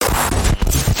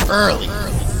early.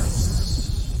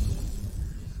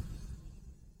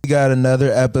 We got another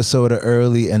episode of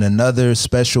Early and another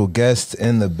special guest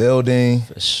in the building.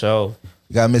 For sure.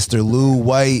 We got Mr. Lou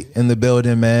White in the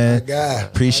building, man. My guy.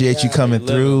 Appreciate you coming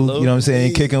through. Lou. You know what I'm saying?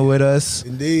 Indeed. Kicking with us.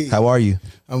 Indeed. How are you?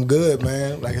 I'm good,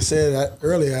 man. Like I said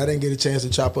earlier, I didn't get a chance to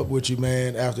chop up with you,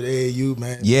 man, after the AAU,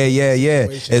 man. Yeah.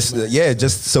 It's Man.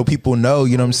 just so people know,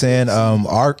 you know what I'm saying?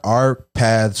 Our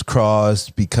paths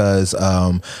crossed because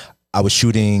I was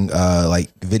shooting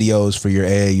like videos for your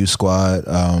AAU squad.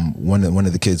 One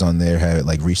of the kids on there had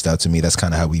like reached out to me. That's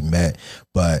kind of how we met.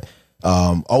 But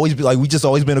always be like, we just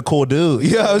always been a cool dude.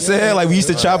 You know what I'm saying? Like we used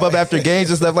to chop up after games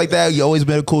and stuff like that. You always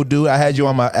been a cool dude. I had you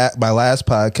on my last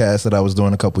podcast that I was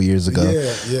doing a couple years ago.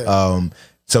 Yeah.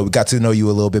 So we got to know you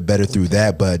a little bit better through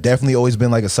that, but definitely always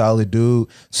been like a solid dude.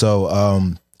 So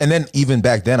and then even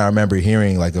back then I remember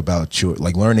hearing like about your,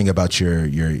 like learning about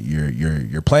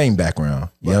your playing background.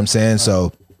 You know what I'm saying?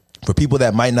 So for people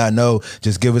that might not know,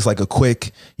 just give us like a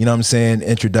quick, you know what I'm saying,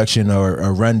 introduction or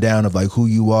a rundown of like who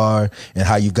you are and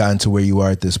how you've gotten to where you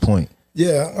are at this point.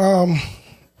 Yeah.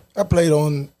 I played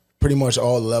on pretty much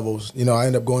all levels. You know, I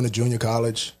ended up going to junior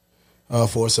college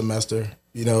for a semester,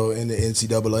 you know, in the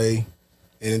NCAA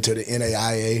and into the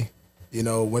NAIA. You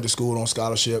know, went to school on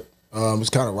scholarship. It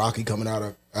was kind of rocky coming out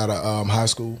of high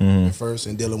school at first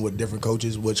and dealing with different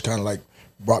coaches, which kind of like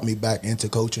brought me back into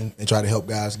coaching and try to help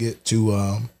guys get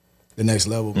to the next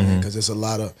level, man. Because it's a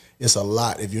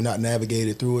lot. If you're not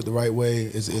navigated through it the right way,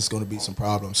 it's going to be some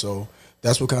problems. So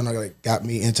that's what kind of like got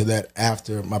me into that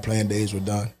after my playing days were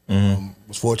done.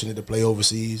 Was fortunate to play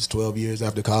overseas 12 years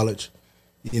after college.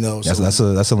 You know, That's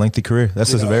a lengthy career.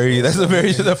 That's a very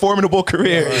formidable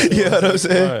career. Right. You know what I'm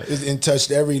saying? Right. And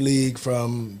touched every league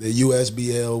from the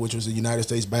USBL, which was the United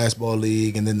States Basketball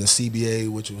League, and then the CBA,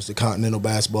 which was the Continental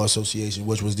Basketball Association,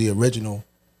 which was the original,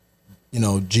 you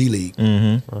know, G League.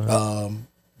 The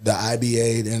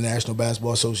IBA, the International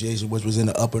Basketball Association, which was in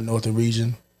the upper northern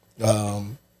region.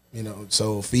 You know,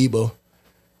 so FIBA,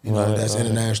 you know, that's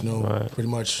international. Right. Pretty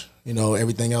much, you know,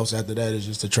 everything else after that is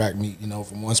just a track meet, you know,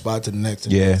 from one spot to the next, to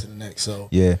the next, to the next. So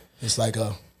it's like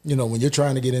you know, when you're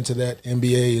trying to get into that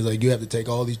NBA, like you have to take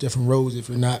all these different roads if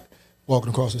you're not walking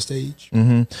across the stage.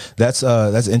 That's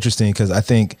interesting because I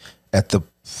think at the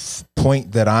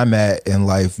point that I'm at in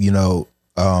life, you know,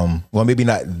 well, maybe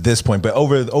not this point, but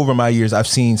over my years, I've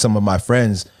seen some of my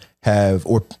friends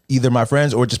or either my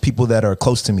friends or just people that are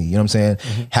close to me, you know what I'm saying,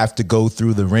 have to go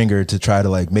through the ringer to try to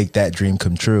like make that dream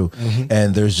come true.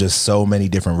 And there's just so many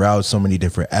different routes, so many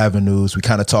different avenues. We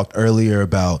kind of talked earlier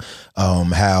about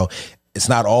how it's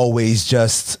not always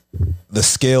just the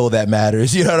skill that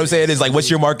matters. You know what I'm saying? It's like, what's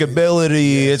your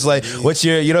marketability? It's like, what's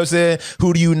your, you know what I'm saying?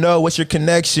 Who do you know? What's your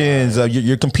connections?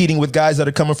 You're competing with guys that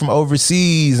are coming from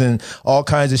overseas and all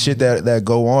kinds of shit that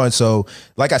go on. So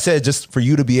like I said, just for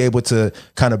you to be able to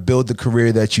kind of build the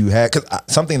career that you had, because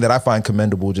something that I find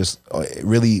commendable just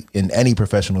really in any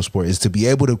professional sport is to be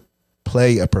able to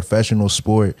play a professional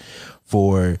sport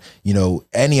for, you know,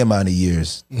 any amount of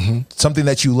years. Something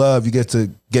that you love, you get to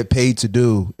get paid to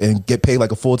do and get paid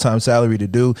like a full-time salary to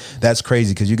do. That's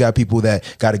crazy because you got people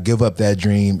that got to give up that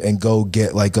dream and go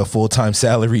get like a full-time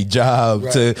salary job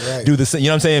to do the, you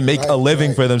know what I'm saying, make a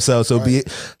living for themselves.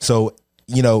 So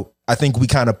you know, I think we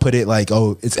kind of put it like,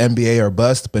 oh, it's NBA or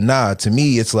bust, but nah, to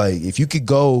me it's like if you could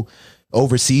go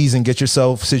overseas and get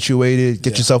yourself situated,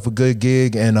 get yourself a good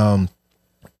gig and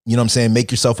you know what I'm saying,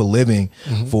 make yourself a living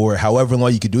for however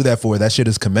long you could do that for, that shit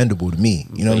is commendable to me.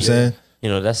 You know what I'm saying? You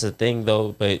know, that's the thing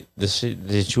though, but the shit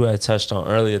that you had touched on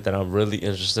earlier that I'm really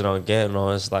interested on getting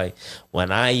on is like,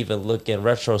 when I even look in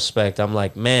retrospect, I'm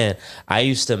like, man, I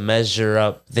used to measure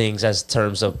up things as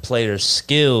terms of player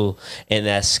skill, and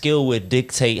that skill would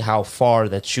dictate how far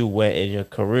that you went in your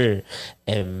career.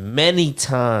 And many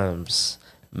times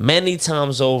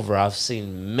over, I've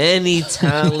seen many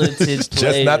talented players.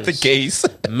 Just not the case.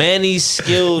 Many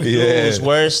skilled dudes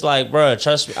where it's like, bro,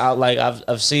 trust me,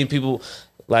 I've seen people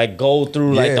like go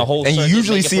through like the whole, and you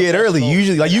usually see it early.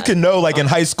 Usually, like you can know, like in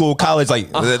high school, college,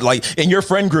 like in your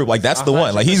friend group, like that's the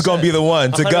one. Like he's gonna be the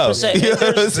one to go. You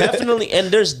know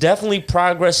There's definitely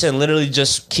progress in literally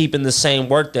just keeping the same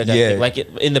work that like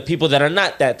in the people that are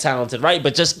not that talented, right?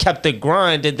 But just kept the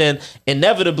grind, and then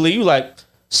inevitably you like,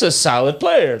 it's a solid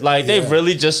player. Like they've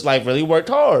really just like really worked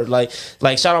hard. Like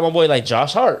shout out my boy like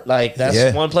Josh Hart. Like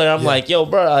that's one player I'm like, yo,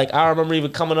 bro. Like I remember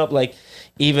even coming up like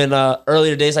even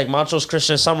earlier days like Montrose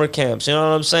Christian summer camps. You know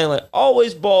what I'm saying? Like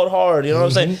always balled hard. You know what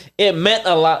I'm saying? It meant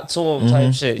a lot to him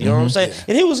type shit. You know what I'm saying?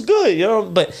 And he was good. You know,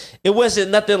 but it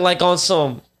wasn't nothing like on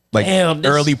some like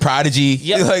early prodigy,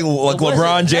 like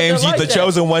LeBron James, the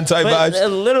chosen one type vibes. A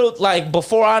little like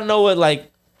before I know it,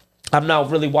 like I'm not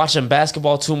really watching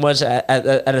basketball too much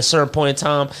at a certain point in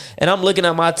time, and I'm looking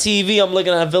at my TV. I'm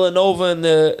looking at Villanova in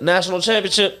the national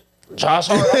championship. Josh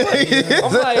Hart.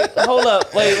 I'm like, hold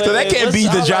up, wait. So that can't be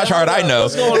the Josh Hart I know.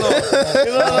 What's going on?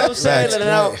 You know what I'm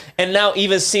saying? And now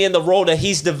even seeing the role that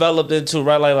he's developed into,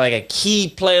 right? Like a key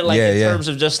player, like in terms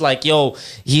of just like, yo,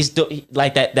 he's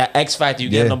like that X factor. You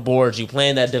getting on boards, you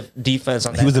playing that defense.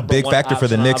 On that he was a big factor for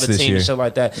the Knicks this year, shit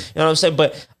like that. You know what I'm saying?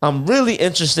 But I'm really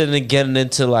interested in getting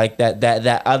into like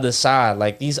that other side,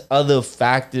 like these other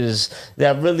factors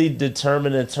that really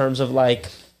determine in terms of like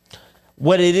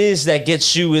what it is that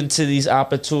gets you into these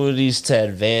opportunities to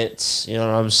advance, you know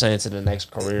what I'm saying, to the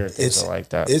next career and things like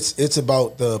that. It's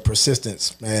about the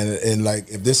persistence, man. And like,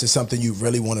 if this is something you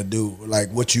really want to do,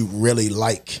 like what you really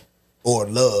like or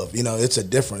love, you know, it's a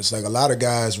difference. Like a lot of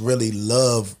guys really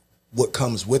love what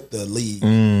comes with the league,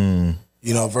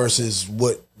 you know, versus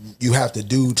what you have to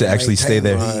do to actually stay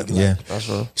there. The league. That's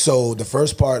right. So the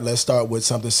first part, let's start with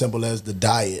something simple as the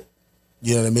diet.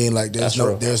 You know what I mean? Like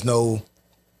there's no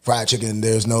fried chicken,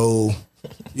 there's no,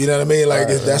 you know what I mean? Like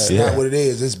that's not what it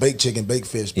is. It's baked chicken, baked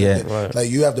fish. Like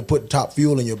you have to put top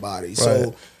fuel in your body.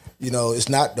 So, you know, it's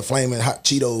not the flaming hot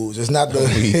Cheetos. It's not the,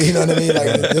 you know what I mean?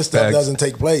 Like this stuff doesn't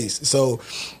take place. So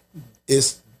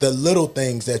it's the little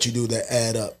things that you do that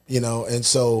add up, you know? And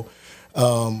so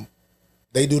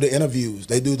they do the interviews,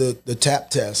 they do the tap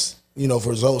tests, you know, for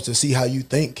results to see how you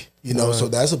think, you know? So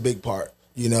that's a big part.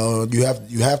 You know, you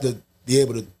have to be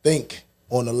able to think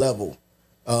on a level.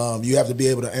 You have to be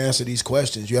able to answer these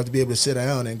questions. You have to be able to sit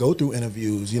down and go through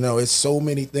interviews. You know, it's so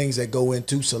many things that go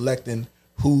into selecting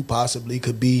who possibly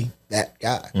could be that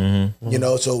guy. You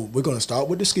know, so we're going to start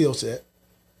with the skill set.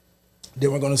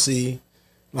 Then we're going to see,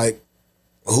 like,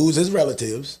 who's his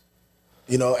relatives.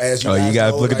 You know, as you you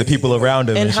got to look at the people around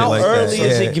him and shit like that. And how early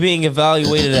is it being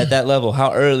evaluated at that level?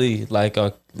 How early, like,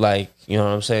 you know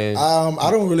what I'm saying?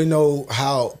 I don't really know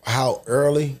how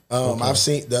early. I've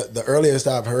seen the earliest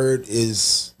I've heard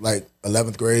is like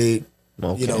 11th grade.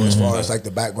 You know, as far as like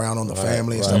the background on the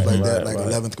family and stuff like that, like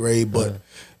 11th grade. But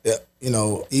you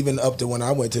know, even up to when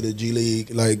I went to the G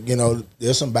League, like, you know,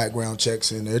 there's some background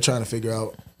checks and they're trying to figure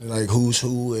out like who's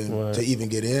who and to even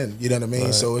get in. You know what I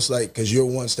mean? So it's like, because you're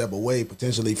one step away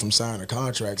potentially from signing a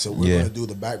contract. So we're going to do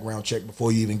the background check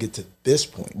before you even get to this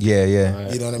point. You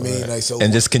know what I mean? Like, so,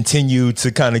 and just continue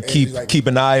to kind of keep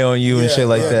an eye on you and shit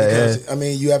like that. Because, I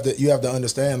mean, you have to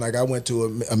understand. Like, I went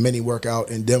to a mini workout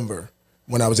in Denver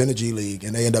when I was in the G League,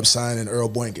 and they ended up signing Earl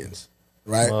Boykins,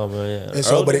 right? Oh man, and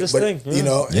so, but thing, you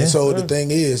know, and so the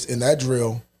thing is, in that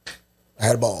drill, I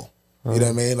had a ball. You know what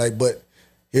I mean? Like, but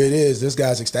here it is. This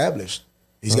guy's established.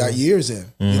 He's got years in.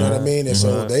 You know what I mean? And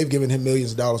so they've given him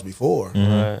millions of dollars before.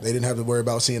 They didn't have to worry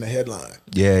about seeing a headline.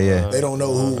 They don't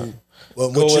know who.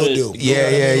 Well, what you'll do.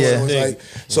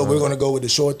 So we're going to go with the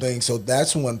short thing. So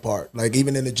that's one part. Like,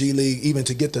 even in the G League, even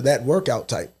to get to that workout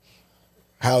type,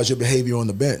 how is your behavior on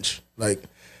the bench? Like,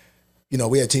 you know,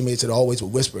 we had teammates that always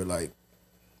would whisper, like,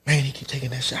 man, he keep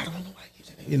taking that shot. I don't know why he keep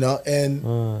taking it. You know,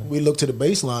 and we look to the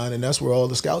baseline, and that's where all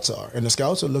the scouts are. And the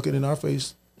scouts are looking in our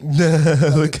face.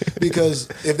 Because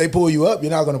if they pull you up,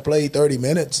 you're not going to play 30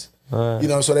 minutes. You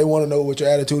know, so they want to know what your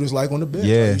attitude is like on the bench.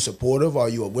 Are you supportive? Are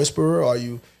you a whisperer? Are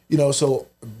you, you know, so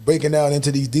breaking down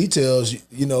into these details,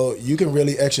 you know, you can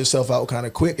really X yourself out kind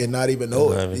of quick and not even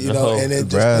know it. You know, and it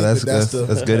just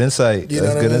that's good insight. You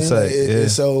know that's good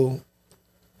insight. So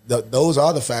those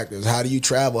are the factors. How do you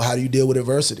travel? How do you deal with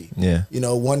adversity? You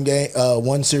know,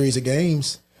 one series of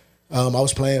games, I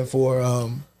was playing for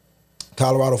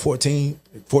Colorado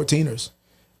 14ers.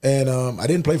 And I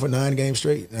didn't play for 9 games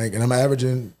straight. Like, and I'm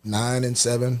averaging 9 and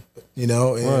 7, you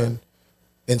know, and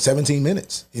in 17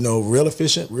 minutes. You know, real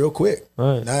efficient, real quick.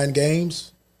 9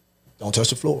 games, don't touch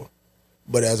the floor.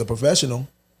 But as a professional,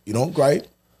 you don't gripe,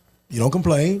 you don't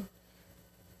complain,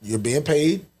 you're being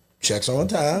paid, checks on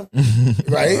time,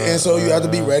 right? And so you have to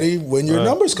be ready when your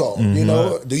number's called. You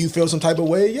know, do you feel some type of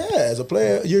way? Yeah, as a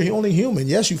player, you're only human.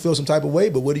 Yes, you feel some type of way,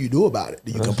 but what do you do about it?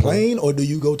 Do you complain or do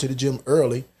you go to the gym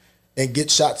early and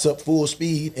get shots up full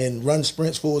speed and run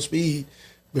sprints full speed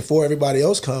before everybody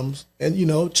else comes and, you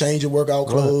know, change your workout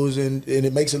clothes and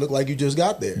it makes it look like you just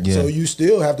got there. So you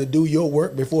still have to do your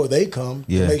work before they come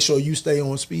to make sure you stay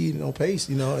on speed and on pace,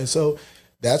 you know. And so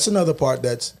that's another part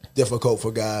that's difficult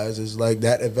for guys, is like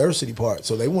that adversity part.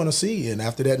 So they want to see. And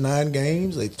after that 9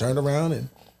 games, they turned around and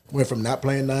went from not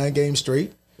playing 9 games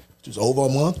straight, which was over a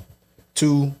month,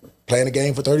 to playing a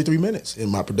game for 33 minutes. And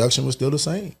my production was still the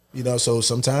same. You know, so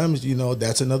sometimes, you know,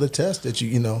 that's another test that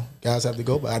you know, guys have to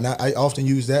go by. And I often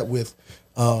use that with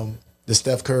the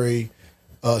Steph Curry,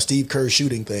 Steve Kerr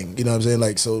shooting thing. You know what I'm saying?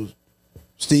 Like, so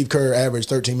Steve Kerr averaged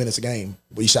 13 minutes a game,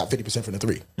 but he shot 50% from the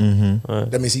three.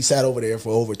 That means he sat over there for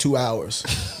over 2 hours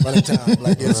running time.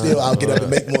 Like, and still, I'll get up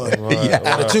and make one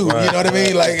out of two. You know what I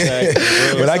mean? Like,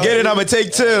 when I get it, I'm gonna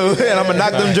take 2, and I'm gonna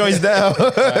knock them joints down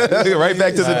right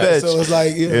back to the bench. So it's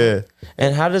like, yeah.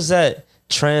 And how does that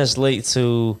translate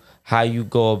to how you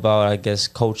go about, I guess,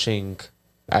 coaching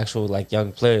actual like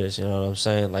young players? You know what I'm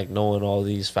saying? Like knowing all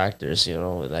these factors. You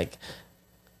know, like.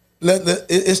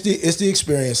 It's the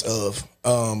experience of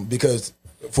because,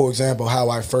 for example, how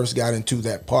I first got into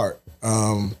that part.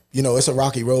 You know, it's a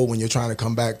rocky road when you're trying to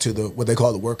come back to what they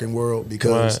call the working world,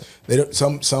 because they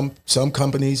don't, some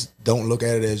companies don't look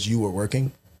at it as you were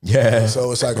working. Yeah.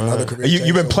 So it's like another career.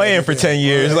 You've been playing for 10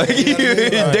 years, like you're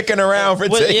dicking around for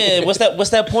 10 years. Yeah, what's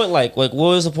that point like? Like, what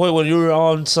was the point when you were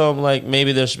on some, like,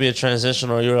 maybe there should be a transition,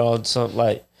 or you're on some,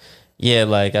 like, yeah,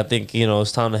 like, I think, you know,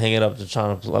 it's time to hang it up to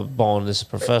try to ball on this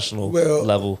professional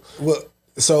level. Well,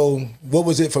 so what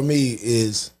was it for me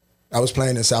is I was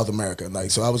playing in South America. Like,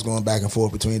 so I was going back and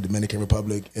forth between Dominican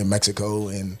Republic and Mexico.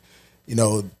 And, you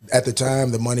know, at the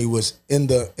time, the money was in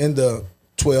the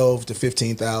 12 to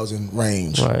 15,000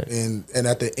 range. Right. And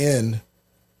at the end,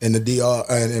 in the DR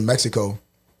and in Mexico,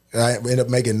 I ended up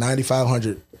making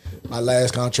 $9,500 my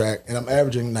last contract, and I'm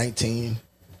averaging 19.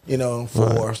 You know,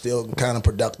 still kind of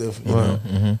productive, you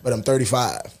know, but I'm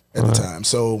 35 at the time.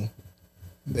 So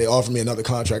they offered me another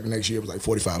contract the next year. It was like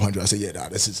 $4,500. I said, yeah, nah,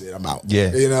 this is it. I'm out.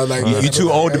 Yeah. You know, like you're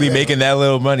too old to be making that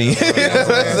little money.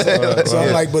 So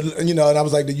I'm like, but, you know, and I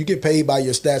was like, you get paid by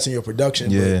your stats and your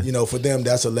production. Yeah. But, you know, for them,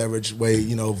 that's a leverage way,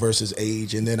 you know, versus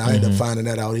age. And then I ended up finding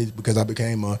that out because I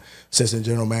became a assistant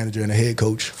general manager and a head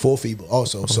coach for FIBA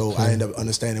also. So I ended up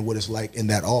understanding what it's like in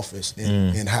that office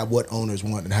and what owners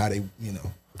want and how they, you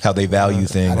know, how they value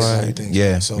things.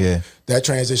 Yeah. So yeah. that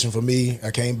transition for me, I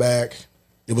came back.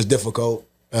 It was difficult.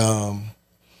 I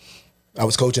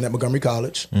was coaching at Montgomery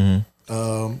College.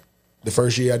 The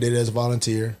first year I did it as a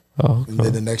volunteer. And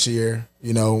then the next year,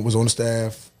 you know, was on the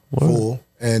staff full.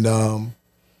 And,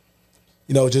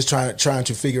 you know, just trying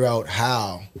to figure out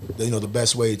how, you know, the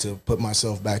best way to put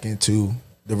myself back into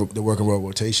the working world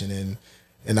rotation.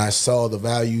 And I saw the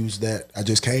values that I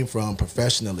just came from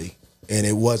professionally, and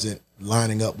it wasn't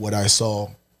lining up what I saw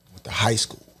with the high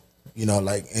school, you know,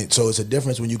 like, and so it's a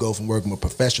difference when you go from working with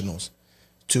professionals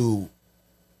to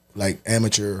like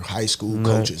amateur high school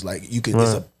coaches. Like you can,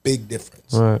 it's a big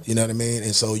difference, you know what I mean?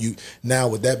 And so now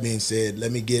with that being said,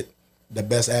 let me get the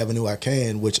best avenue I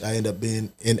can, which I end up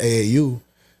being in AAU,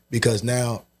 because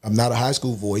now I'm not a high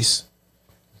school voice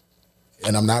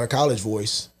and I'm not a college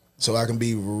voice. So I can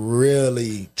be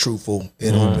really truthful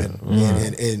and open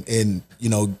and, you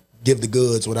know, give the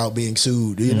goods without being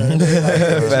sued. You know what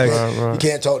I mean? You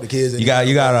can't talk to kids. You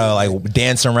gotta like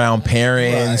dance around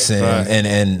parents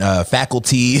and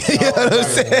faculty, you know what I'm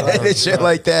saying? And shit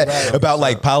like that about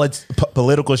like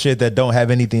political shit that don't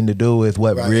have anything to do with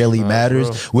what really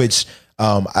matters. Which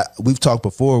we've talked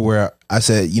before, where I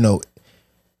said, you know,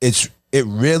 it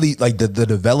really, like, the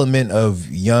development of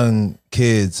young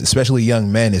kids, especially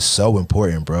young men, is so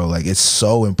important, bro. Like, it's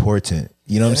so important.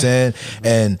 You know what I'm saying?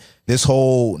 And this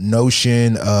whole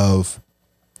notion of,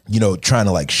 you know, trying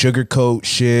to like sugarcoat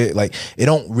shit, like, it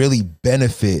don't really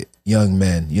benefit young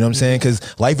men. You know what I'm saying?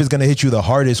 Because life is going to hit you the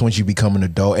hardest once you become an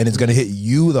adult, and it's going to hit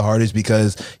you the hardest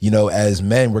because, you know, as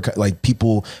men, we're like,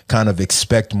 people kind of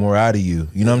expect more out of you.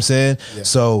 You know what I'm saying? Yeah.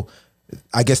 So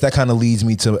I guess that kind of leads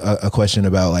me to a question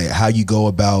about like how you go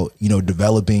about, you know,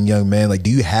 developing young men. Like, do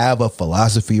you have a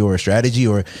philosophy or a strategy,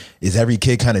 or is every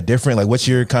kid kind of different? Like, what's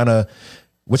your kind of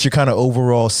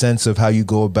overall sense of how you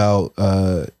go about,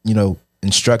 you know,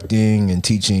 instructing and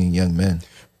teaching young men?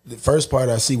 The first part,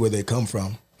 I see where they come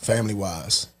from, family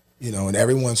wise, you know, and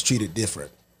everyone's treated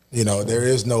different. You know, there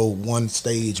is no one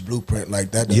stage blueprint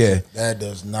like that. That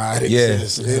does not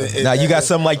exist. Now you got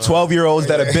some like 12-year-olds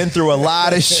that have been through a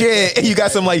lot of shit. And you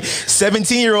got some like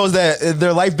 17-year-olds that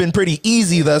their life been pretty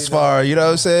easy thus far. You know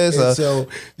what I'm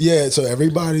saying? So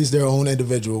everybody's their own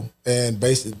individual, and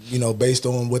based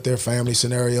on what their family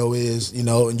scenario is, you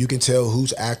know, and you can tell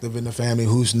who's active in the family,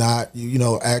 who's not. You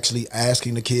know, actually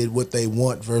asking the kid what they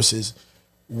want versus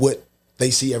what they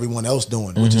see everyone else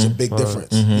doing, which is a big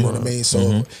difference. You know what I mean?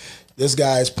 So this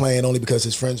guy is playing only because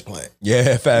his friend's playing.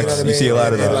 Yeah, facts. You know what I mean? You see a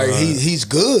lot of that. Like he's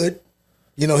good,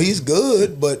 You know, he's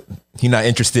good, but he's not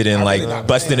interested in like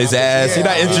busting his ass. He's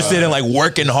not interested in like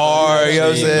working hard. You know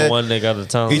what I'm saying? One nigga at a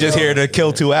time. He's just here to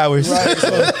kill 2 hours. Right.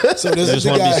 So this is just the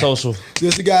want to guy. be social.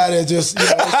 This the guy that just, you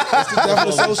know, it's the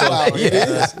definite social hour. It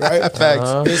is, right? Facts.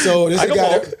 And so this is the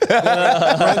guy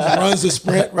that runs the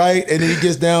sprint, right? And then he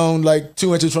gets down like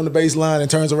 2 inches from the baseline and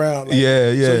turns around. Like,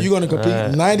 Yeah. So you're going to complete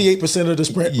 98% of the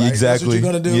sprint, right? Exactly. That's what you're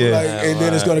going to do. Yeah. Like, and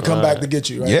then it's going to come back to get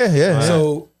you, right? Yeah.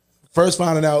 So first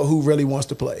finding out who really wants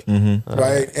to play,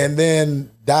 right? And then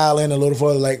dial in a little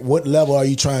further, like what level are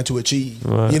you trying to achieve? You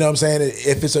know what I'm saying?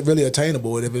 If it's really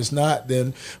attainable, and if it's not,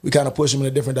 then we kind of push them in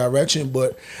a different direction.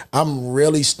 But I'm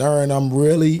really stern. I'm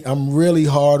really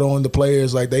hard on the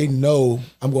players. Like they know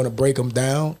I'm going to break them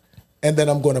down, and then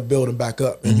I'm going to build them back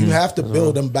up. And you have to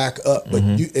build them back up. But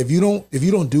if you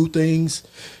don't do things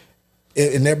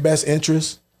in their best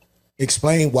interest,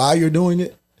 explain why you're doing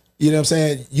it. You know what I'm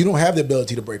saying? You don't have the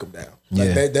ability to break them down.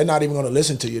 Like they're not even going to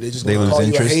listen to you. They're just going to call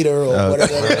interest. you a hater or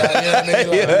whatever. You know what I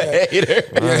mean? Hater.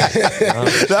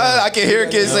 I can hear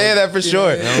kids saying that for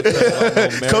sure.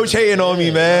 Coach hating on me,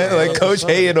 man. Like Coach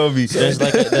hating on me. There's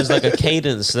like a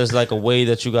cadence. There's like a way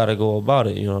that you got to go about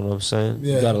it. You know what I'm saying?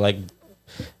 Yeah. You got to like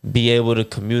be able to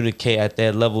communicate at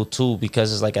that level too,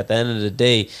 because it's like at the end of the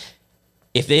day,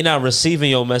 if they're not receiving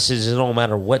your message, it don't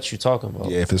matter what you're talking about.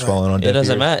 Yeah, if it's falling on deaf it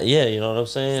doesn't ears. matter. Yeah, you know what I'm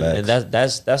saying. Facts.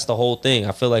 And that's the whole thing.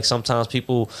 I feel like sometimes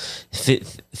people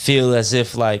feel as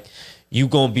if like you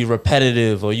gonna be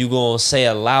repetitive or you gonna say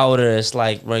it louder. It's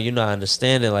like, bro, you're not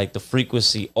understanding like the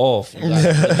frequency off. You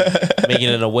gotta make it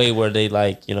in a way where they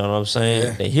like, you know what I'm saying.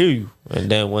 Yeah. They hear you, and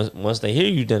then once they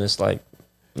hear you, then it's like,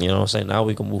 you know what I'm saying. Now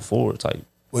we can move forward. Type.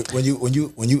 When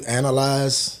you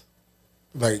analyze,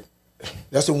 like.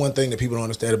 That's the one thing that people don't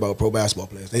understand about pro basketball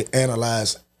players. They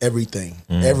analyze everything,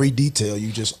 every detail.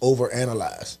 You just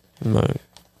overanalyze. Right.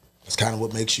 That's kind of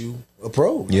what makes you a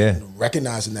pro. Yeah.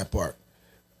 Recognizing that part.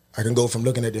 I can go from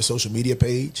looking at their social media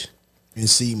page and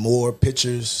see more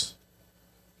pictures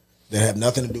that have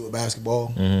nothing to do with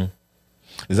basketball.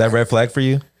 Is that a red flag for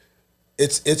you?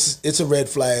 It's a red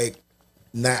flag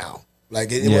now.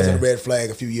 Like it wasn't a red flag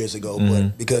a few years ago,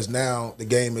 but because now the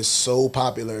game is so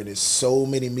popular and there's so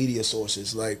many media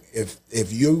sources. Like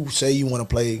if you say you want to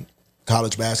play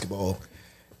college basketball,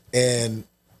 and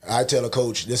I tell a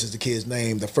coach this is the kid's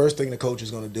name, the first thing the coach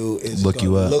is going to do is Look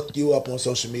you up on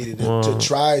social media to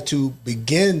try to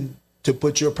begin to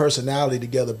put your personality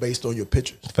together based on your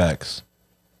pictures. Facts.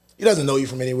 He doesn't know you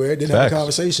from anywhere. Didn't have a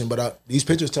conversation, but these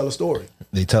pictures tell a story.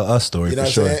 They tell us stories. You know for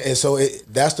what sure. I'm saying? And so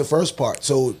that's the first part.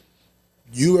 So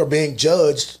you are being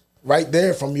judged right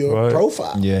there from your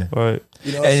profile. Yeah. Right.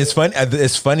 You know, And it's fun.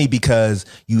 It's funny because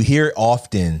you hear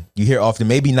often,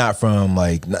 maybe not from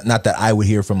like, not that I would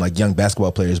hear from like young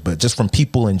basketball players, but just from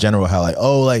people in general, how like,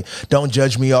 oh, like, don't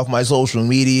judge me off my social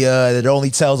media. It only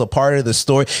tells a part of the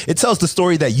story. It tells the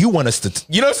story that you want us to,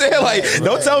 you know what I'm saying? Like,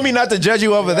 don't tell me not to judge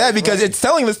you off of that because it's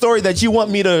telling the story that you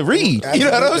want me to read. You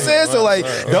know what I'm saying? So like,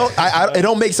 it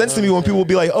don't make sense to me when people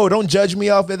be like, oh, don't judge me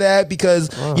off of that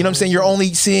because, you know what I'm saying? You're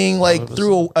only seeing like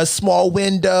through a small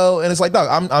window. And it's like,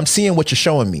 dog, I'm seeing what you're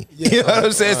showing me. You know what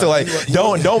I'm saying? So like,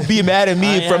 don't be mad at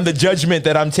me from the judgment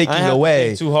that I'm taking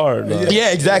away. Too hard. Bro.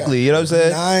 Yeah, exactly. You know what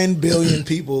I'm saying? 9 billion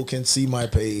people can see my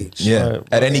page. Yeah,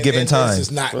 at any given time. This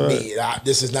is not me.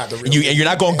 This is not the real. You're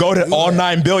not gonna go to all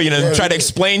 9 billion and try to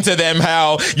explain to them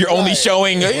how you're only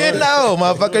showing. No,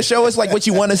 motherfucker, show us like what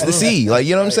you want us to see. Like,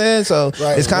 you know what I'm saying? So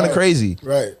it's kind of crazy.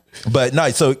 Right. But no,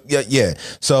 so yeah.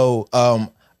 So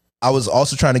I was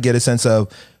also trying to get a sense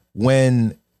of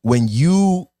when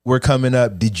you were coming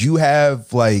up, did you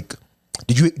have like,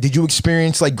 did you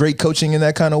experience like great coaching in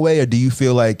that kind of way, or do you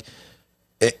feel like,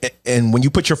 and when you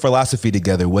put your philosophy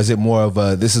together, was it more of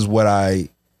a this is what I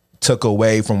took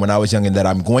away from when I was young and that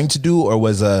I'm going to do, or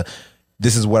was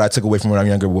this is what I took away from when I'm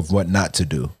younger with what not to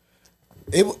do?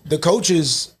 The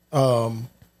coaches, one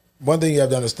thing you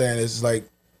have to understand is like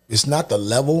it's not the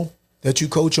level that you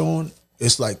coach on;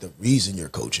 it's like the reason you're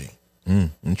coaching.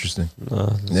 Interesting.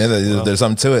 There's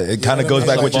something to it. It kind of goes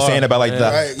back to what you're saying about like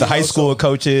the high school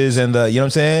coaches and the, you know what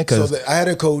I'm saying? Because I had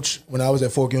a coach when I was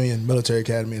at Fork Union Military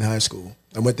Academy in high school.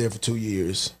 I went there for 2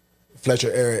 years. Fletcher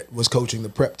Arrett was coaching the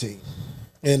prep team,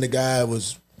 and the guy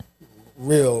was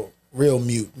real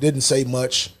mute. Didn't say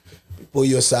much. Pull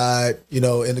you aside, in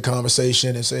the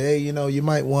conversation and say, hey, you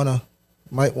might want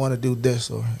to do this,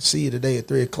 or see you today at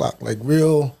 3:00. Like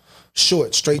real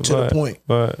short, straight to the point.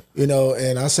 Right.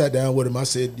 And I sat down with him. I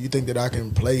said, do you think that I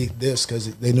can play this?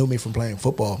 Because they knew me from playing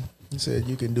football. He said,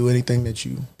 you can do anything that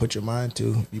you put your mind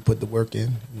to. You put the work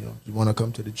in. You want to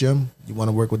come to the gym? You want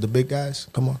to work with the big guys?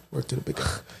 Come on, work to the big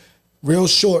guys. Real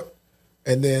short.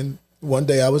 And then one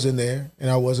day I was in there and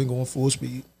I wasn't going full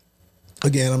speed.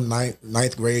 Again, I'm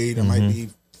ninth grade. I might be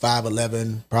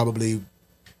 5'11", probably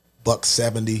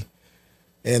 $170.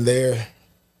 And there,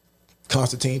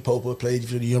 Constantine Popa played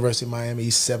for the University of Miami.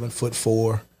 He's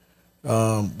 7'4".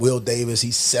 Will Davis,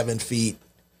 he's 7 feet.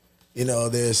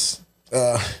 There's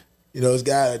this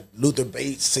guy Luther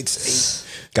Bates,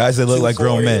 6'8". Guys that look like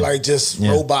grown men, like just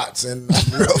robots and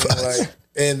robots.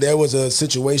 And there was a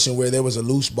situation where there was a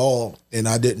loose ball and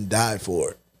I didn't dive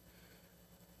for it.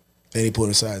 And he pulled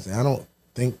aside and said, I don't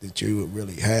think that you would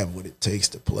really have what it takes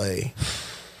to play.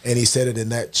 And he said it in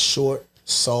that short,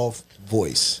 soft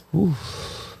voice.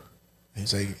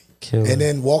 He's like, and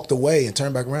then walked away and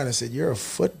turned back around and said, "You're a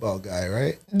football guy,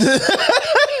 right?"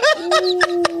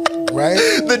 Right?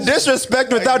 The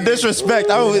disrespect without disrespect.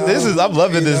 I'm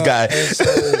loving this guy. And so,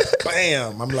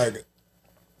 bam! I'm like,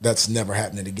 that's never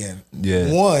happening again.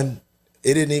 Yeah. One,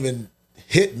 it didn't even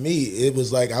hit me. It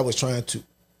was like I was trying to,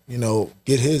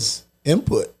 get his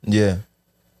input. Yeah.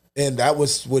 And that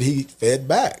was what he fed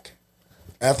back.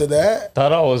 After that, I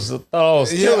thought I was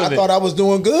thought I was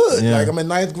doing good. Yeah. Like I'm in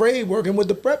 9th grade working with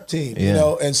the prep team,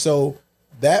 and so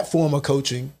that form of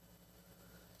coaching,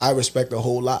 I respect a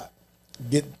whole lot.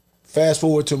 Fast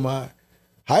forward to my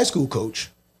high school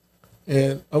coach,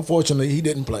 and unfortunately, he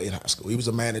didn't play in high school. He was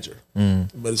a manager,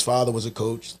 but his father was a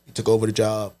coach. He took over the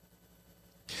job.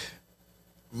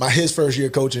 His first year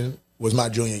coaching was my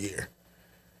junior year,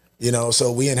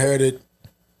 so we inherited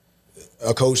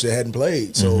a coach that hadn't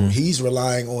played. So he's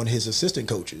relying on his assistant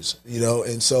coaches,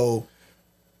 and so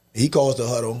he calls the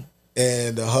huddle,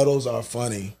 and the huddles are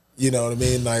funny. You know what I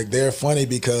mean? Like they're funny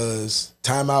because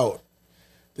timeout,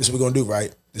 this is what we're going to do,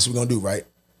 right? This is what we're going to do, right?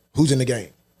 Who's in the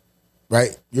game?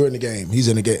 Right? You're in the game. He's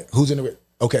in the game. Who's in the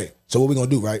okay, so what we going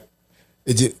to do, right?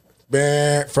 It's it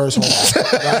first home,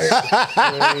 right?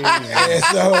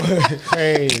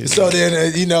 And so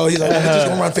then he's like, we're just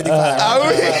gonna run 55.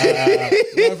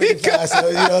 Run 55.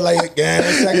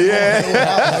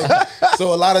 So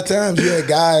so a lot of times you had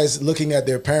guys looking at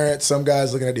their parents, some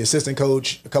guys looking at the assistant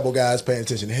coach, a couple guys paying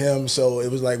attention to him. So it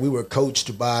was like we were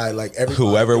coached by like everybody.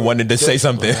 Whoever wanted to say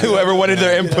something, whoever wanted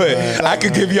their input. I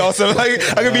could give y'all some. Like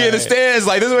I could be in the stands.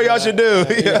 Like this is what y'all should do.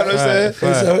 You know what I'm saying?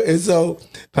 And so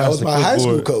that was my high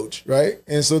school coach, right?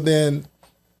 And so then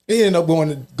he ended up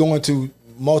going to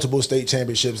multiple state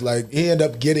championships. Like he ended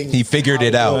up getting. He figured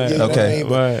it out. You know okay.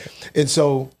 What I mean? And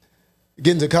so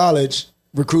getting to college,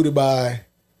 recruited by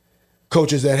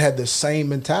coaches that had the same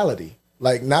mentality,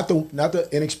 like not the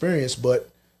inexperience, but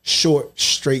short,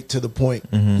 straight to the point.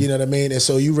 You know what I mean? And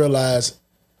so you realize,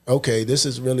 okay, this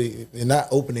is really, they're not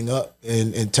opening up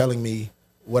and telling me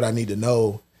what I need to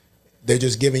know. They're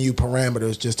just giving you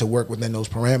parameters just to work within those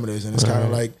parameters. And it's kind of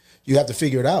like, you have to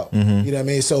figure it out. You know what I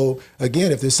mean? So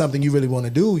again, if there's something you really want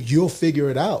to do, you'll figure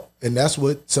it out. And that's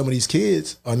what some of these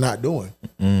kids are not doing.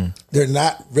 They're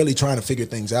not really trying to figure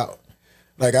things out.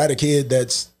 Like I had a kid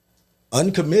that's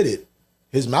uncommitted.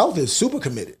 His mouth is super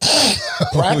committed.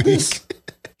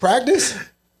 Practice,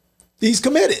 he's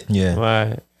committed. Yeah.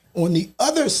 Right. On the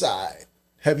other side,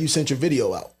 have you sent your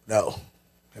video out? No.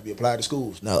 Have you applied to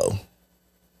schools? No.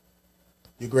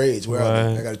 Your grades, where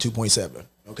are they? I got a 2.7.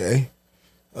 Okay.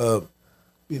 Did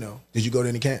you go to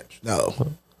any camps? No.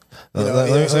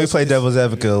 Let me play devil's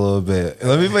advocate a little bit.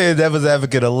 Let me play devil's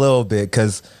advocate a little bit,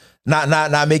 because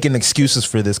not making excuses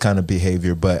for this kind of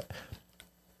behavior, but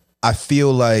I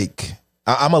feel like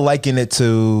I'm gonna liken it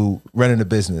to running a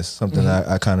business, something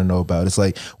I kind of know about. It's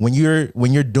like when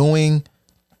you're doing.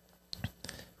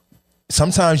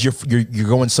 Sometimes you're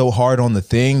going so hard on the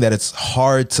thing that it's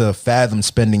hard to fathom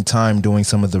spending time doing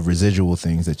some of the residual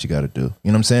things that you got to do. You know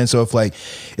what I'm saying? So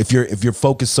if you're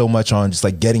focused so much on just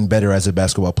like getting better as a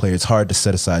basketball player, it's hard to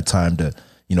set aside time to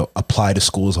apply to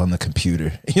schools on the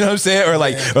computer. You know what I'm saying? Or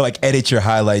like edit your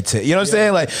highlights. You know what I'm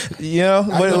saying? Like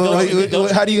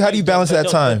how do you balance that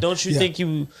time? Don't you think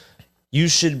you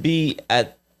should be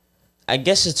at? I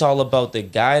guess it's all about the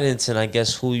guidance and I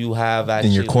guess who you have actually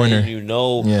in your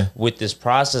corner, with this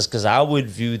process. Because I would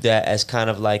view that as kind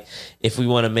of like, if we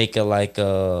want to make it like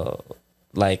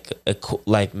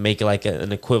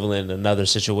an equivalent in another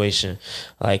situation,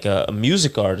 like a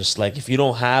music artist. Like if you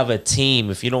don't have a team,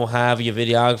 if you don't have your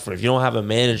videographer, if you don't have a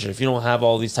manager, if you don't have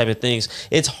all these type of things,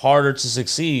 it's harder to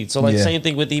succeed. So like same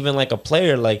thing with even like a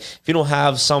player. Like if you don't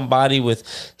have somebody with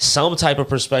some type of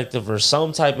perspective or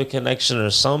some type of connection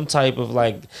or some type of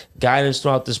like guidance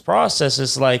throughout this process,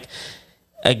 it's like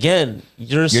again,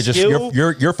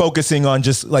 you're focusing on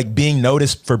just like being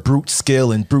noticed for brute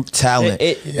skill and brute talent,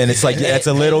 and it's like it's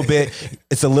a little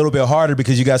bit harder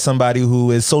because you got somebody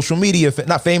who is social media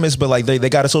not famous, but like they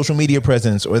got a social media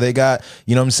presence, or they got,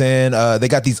 you know what I'm saying, they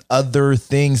got these other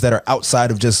things that are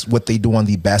outside of just what they do on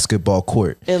the basketball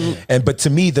court. But to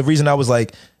me, the reason I was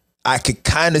like, I could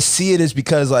kind of see it is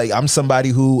because like I'm somebody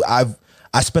who I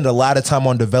spend a lot of time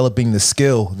on developing the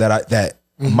skill that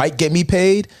might get me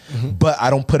paid, but I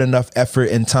don't put enough effort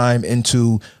and time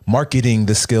into marketing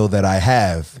the skill that I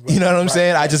have. You know what I'm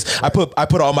saying? I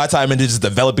put all my time into just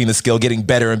developing the skill, getting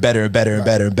better and better and better and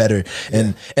better and better.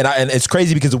 And it's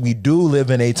crazy because we do live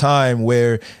in a time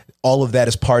where all of that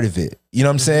is part of it. You know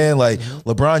what I'm saying? Like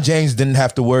LeBron James didn't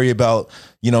have to worry about,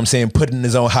 you know what I'm saying, putting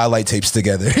his own highlight tapes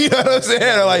together. You know what I'm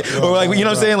saying? Or like, you know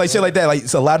what I'm saying? Like shit like that. Like,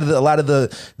 so a lot of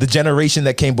the generation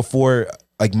that came before,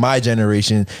 like my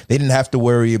generation, they didn't have to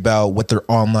worry about what their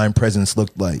online presence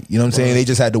looked like. You know what I'm saying? They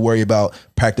just had to worry about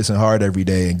practicing hard every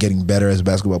day and getting better as a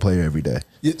basketball player every day.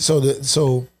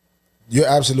 So you're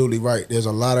absolutely right. There's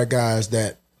a lot of guys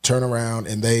that turn around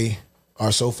and they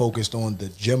are so focused on the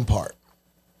gym part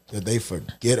that they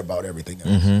forget about everything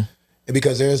else. And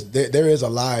because there is a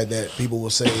lie that people will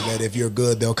say that if you're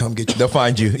good, they'll come get you. They'll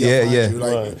find you. Yeah.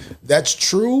 Like, that's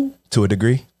true. To a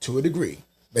degree.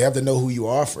 They have to know who you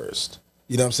are first.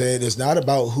 You know what I'm saying? It's not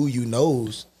about who you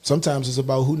knows. Sometimes it's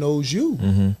about who knows you.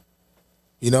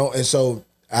 You know, and so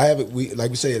like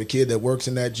we say, a kid that works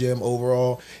in that gym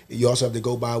overall, you also have to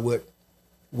go by what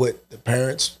the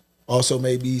parents also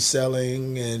may be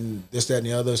selling and this, that, and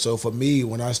the other. So for me,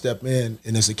 when I step in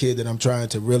and it's a kid that I'm trying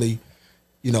to really,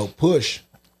 you know, push,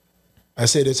 I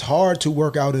said it's hard to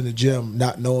work out in the gym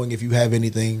not knowing if you have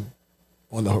anything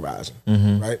on the horizon,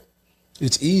 right?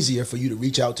 It's easier for you to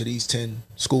reach out to these 10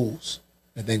 schools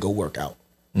and then go work out.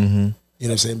 You know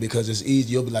what I'm saying? Because it's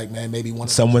easy. You'll be like, man, maybe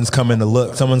someone's coming to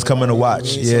look, someone's coming to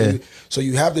watch. Yeah. So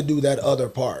you have to do that other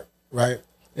part, right?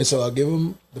 And so I'll give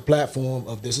them the platform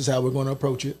of this is how we're going to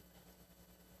approach it.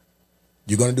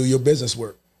 You're going to do your business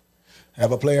work. I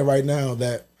have a player right now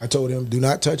that I told him, do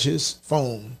not touch his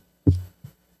phone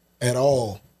at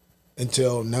all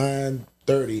until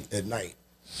 9:30 at night,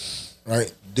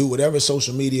 right? Do whatever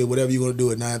social media, whatever you're going to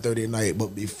do at 9:30 at night.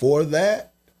 But before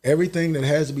that, everything that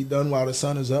has to be done while the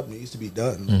sun is up needs to be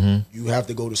done. You have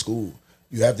to go to school.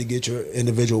 You have to get your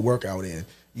individual workout in.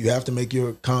 You have to make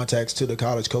your contacts to the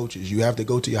college coaches. You have to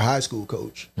go to your high school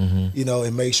coach, you know,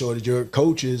 and make sure that your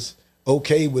coach is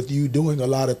okay with you doing a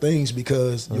lot of things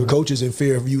because your coach is in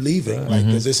fear of you leaving. Like,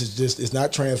 because this is just, it's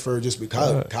not transfer just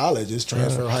because college, it's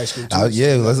transfer high school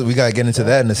too. We got to get into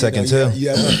that in a second too.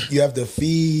 You have to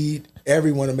feed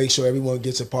everyone to make sure everyone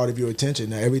gets a part of your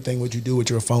attention. Now, everything what you do with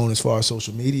your phone as far as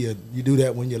social media, you do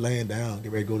that when you're laying down,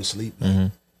 get ready to go to sleep.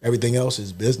 Everything else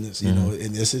is business, you know,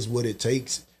 and this is what it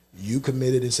takes. You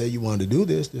committed and say you wanted to do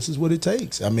this. This is what it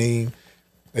takes. I mean,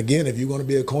 again, if you're going to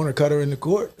be a corner cutter in the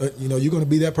court, you know, you're going to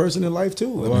be that person in life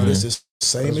too. I mean, it's the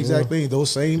same exact thing.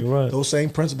 Those same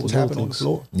principles happen on the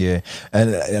floor. Yeah.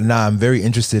 And now I'm very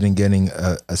interested in getting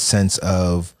a sense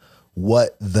of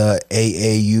what the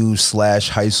AAU /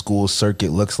 high school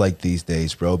circuit looks like these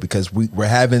days, bro, because we're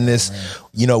having this,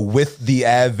 you know, with the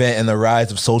advent and the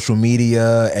rise of social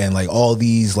media and like all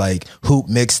these like hoop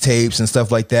mixtapes and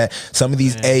stuff like that. Some of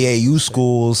these AAU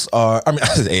schools are, I mean,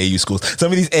 AAU schools,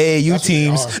 some of these AAU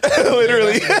teams,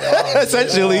 literally,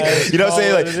 essentially, you know what I'm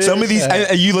saying? Like some of these,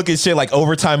 and you look at shit like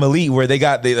Overtime Elite where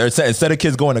they're instead of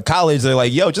kids going to college, they're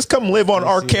like, yo, just come live on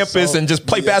our campus and just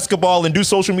play basketball and do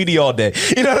social media all day.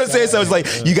 You know what I'm saying? So it's like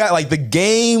you got like the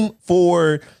game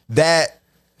for that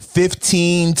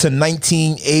 15 to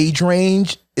 19 age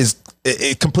range is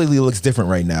it completely looks different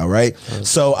right now, right?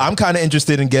 So I'm kind of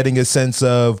interested in getting a sense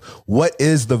of what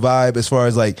is the vibe as far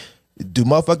as like, do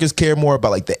motherfuckers care more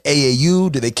about like the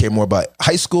AAU? Do they care more about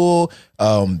high school?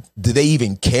 Do they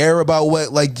even care about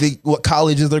what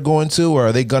colleges they're going to, or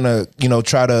are they gonna, you know,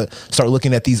 try to start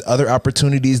looking at these other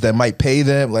opportunities that might pay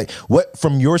them? Like, what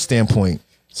from your standpoint?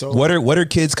 So what are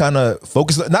kids kind of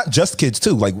focused on? Not just kids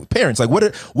too, like parents. Like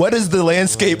what does the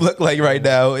landscape look like right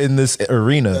now in this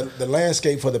arena? The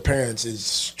landscape for the parents is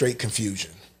straight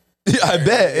confusion. I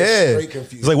bet, yeah.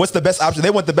 It's like, what's the best option? They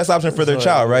want the best option for their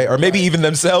child, right? Or maybe even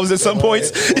themselves at some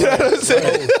points. You know what I'm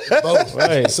saying? Both.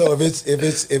 Right. So if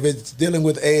it's dealing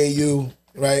with AAU,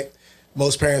 right?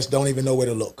 Most parents don't even know where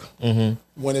to look.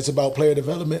 When it's about player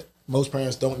development, most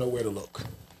parents don't know where to look.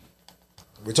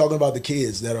 We're talking about the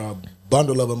kids that are a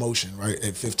bundle of emotion, right,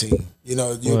 at 15. You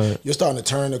know, you're starting to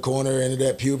turn the corner into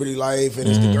that puberty life, and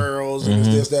it's the girls, and it's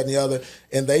this, that, and the other,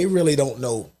 and they really don't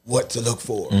know what to look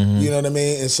for. You know what I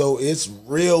mean? And so it's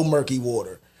real murky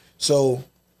water. So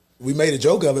we made a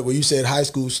joke of it where you said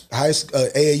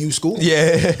AAU school.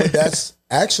 Yeah. That's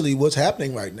actually what's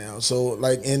happening right now. So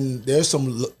like there's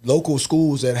some local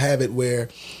schools that have it where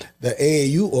the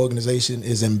AAU organization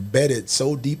is embedded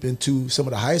so deep into some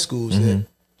of the high schools that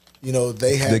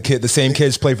they have the same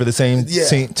kids play for the same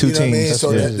two teams. I mean?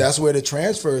 So that's where the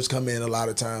transfers come in a lot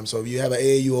of times. So if you have an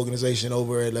AAU organization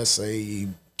over at, let's say,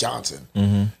 Johnson,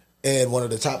 and one of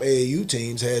the top AAU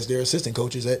teams has their assistant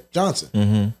coaches at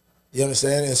Johnson. You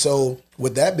understand? And so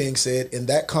with that being said, in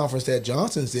that conference that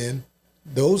Johnson's in,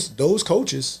 those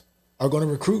coaches are going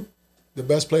to recruit the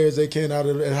best players they can out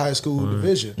of the high school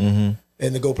division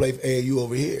and to go play for AAU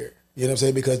over here. You know what I'm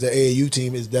saying? Because the AAU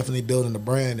team is definitely building the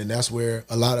brand, and that's where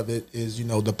a lot of it is,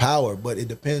 the power. But it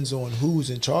depends on who's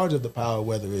in charge of the power,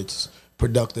 whether it's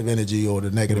productive energy or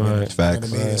the negative energy. Facts. You know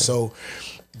what I mean? And so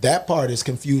that part is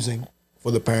confusing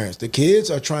for the parents. The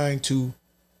kids are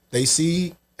they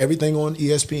see everything on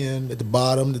ESPN at the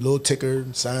bottom, the little ticker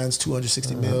signs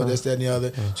 260 mil, this, that, and the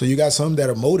other. So you got some that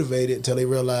are motivated until they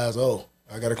realize, oh,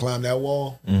 I got to climb that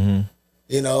wall. And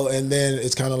then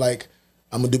it's kind of like,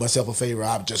 I'm going to do myself a favor.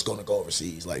 I'm just going to go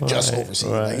overseas, just overseas.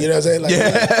 Like, you know what I'm saying? Like,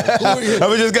 I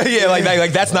was just going,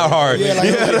 like that's not hard. Yeah,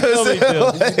 like,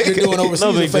 you're doing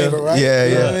overseas a favor, right? Yeah,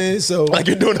 you know what I mean? So, like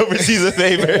you're doing overseas a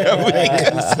favor.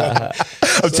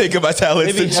 I'm taking my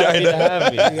talents to China.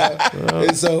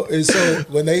 And so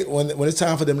when it's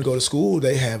time for them to go to school,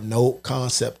 they have no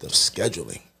concept of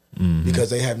scheduling. Because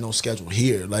they have no schedule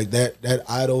here. Like that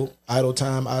idle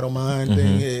time, idle mind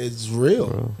thing is real. You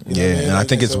know what I mean? And I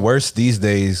think it's worse these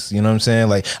days. You know what I'm saying?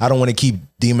 Like, I don't want to keep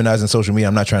demonizing social media.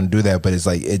 I'm not trying to do that, but it's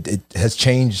like it has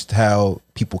changed how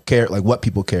people care, like what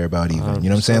people care about even. You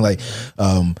know what I'm saying? Like,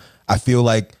 I feel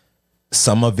like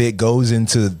some of it goes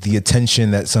into the attention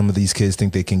that some of these kids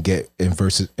think they can get in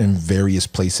various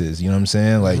places. You know what I'm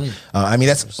saying? Like, I mean,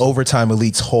 that's Overtime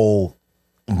Elite's whole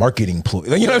marketing ploy.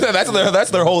 You know what I'm saying?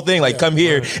 That's their whole thing. Like, come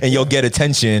here and you'll get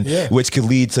attention, which could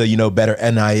lead to, better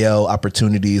NIL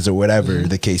opportunities or whatever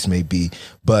the case may be.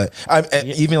 But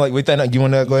even like with that, you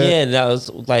want to go ahead? Yeah, that was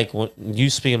like when you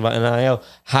speaking about NIL.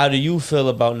 How do you feel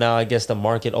about now, I guess, the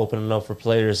market opening up for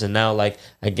players, and now, like,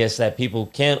 I guess that people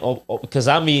can't, because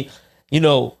I mean,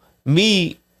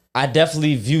 me, I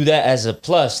definitely view that as a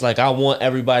plus. Like, I want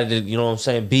everybody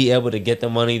to, be able to get the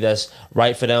money that's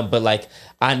right for them. But, like,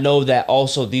 I know that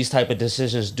also these type of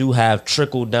decisions do have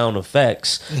trickle down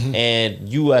effects. And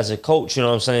you as a coach,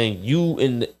 you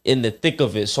in the thick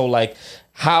of it. So, like,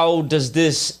 how does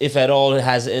this, if at all, it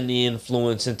has any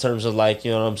influence in terms of, like,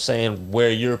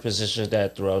 where your position is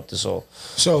at throughout this all?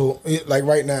 So, like,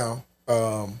 right now,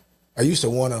 I used to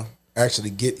want to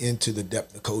actually get into the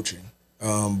depth of coaching.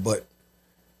 But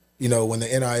when the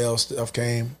NIL stuff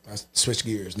came, I switched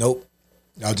gears. Nope.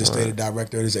 I'll just stay the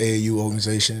director of this AAU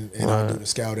organization, and I'll do the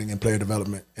scouting and player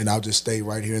development, and I'll just stay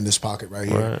right here in this pocket right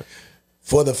here.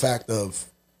 For the fact of,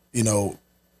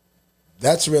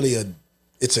 that's really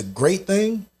it's a great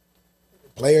thing.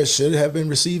 Players should have been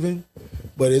receiving,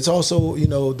 but it's also,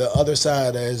 the other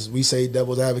side, as we say,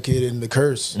 devil's advocate and the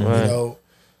curse,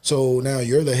 So now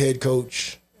you're the head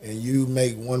coach, and you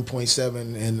make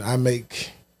 1.7, and I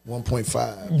make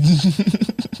 1.5.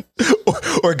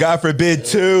 or God forbid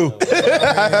 2.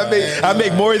 I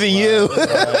make more than you.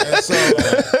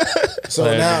 So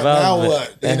now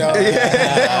what?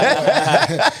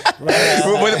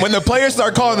 When the players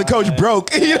start calling the coach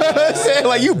broke, you know what I'm saying?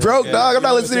 Like, you broke, dog. I'm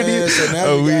not listening to you. So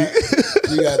now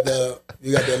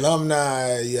you got the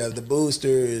alumni, you have the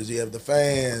boosters, you have the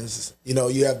fans,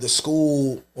 you have the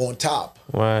school on top.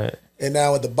 Right. And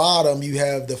now at the bottom, you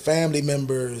have the family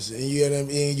members, and you know what I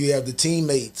mean? You have the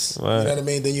teammates, you know what I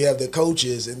mean? Then you have the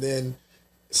coaches, and then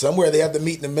somewhere they have to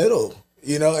meet in the middle,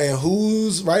 and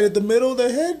who's right at the middle?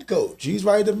 The head coach. He's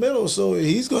right at the middle, so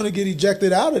he's going to get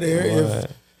ejected out of there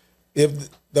if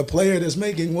the player that's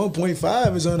making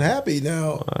 1.5 is unhappy.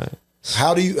 Now,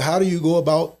 how do you go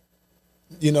about,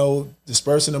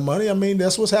 dispersing the money? I mean,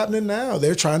 that's what's happening now.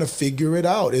 They're trying to figure it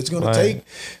out. It's going to take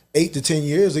 8 to 10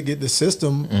 years to get the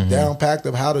system down packed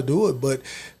of how to do it. But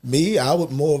me, I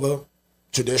would more of a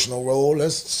traditional role.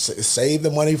 Let's save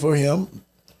the money for him,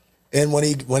 and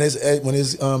when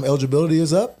his eligibility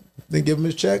is up, then give him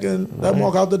his check and let him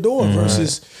walk out the door.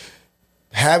 Versus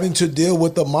having to deal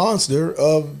with the monster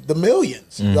of the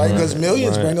millions, right? Because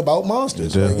millions bring about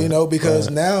monsters, because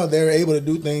now they're able to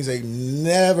do things they've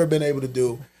never been able to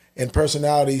do. And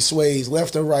personality sways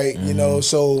left or right,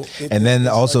 so. And then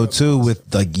also too with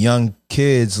like young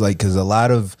kids, like, because a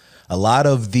lot of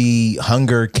the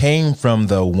hunger came from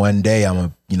the one day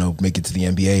I'm gonna make it to the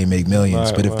NBA and make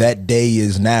millions. But if that day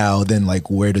is now, then like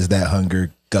where does that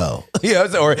hunger go.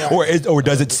 Or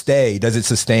does it stay? Does it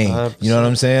sustain? 100%. You know what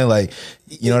I'm saying? Like,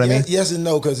 you know what I mean? Yes and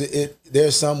no, because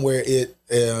there's some where you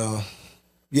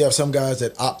have some guys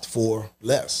that opt for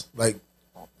less. Like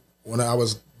when I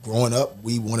was growing up,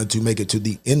 we wanted to make it to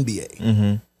the NBA.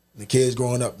 Mm-hmm. The kids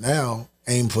growing up now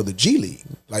aim for the G League.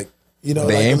 Like, they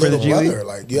like aim for the little brother. League?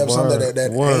 Like you have some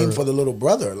that aim for the little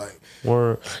brother. Like,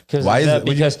 why is that?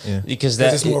 Because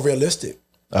it's more realistic.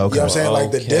 Okay. You know what I'm saying?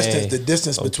 Like the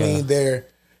distance between their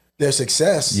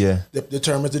success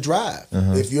determines the drive.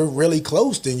 Uh-huh. If you're really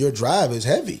close, then your drive is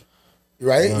heavy.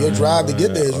 Right? Your drive to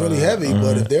get there is really heavy,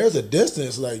 but if there's a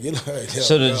distance, like you're like,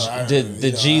 so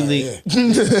the G League,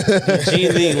 G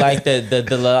League, like the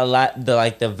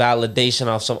validation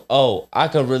of some. Oh, I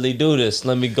could really do this.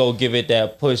 Let me go give it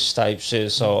that push type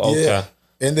shit. So okay,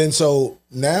 and then so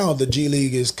now the G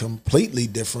League is completely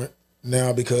different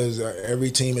now because every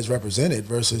team is represented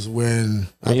versus when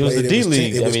I played, it was the D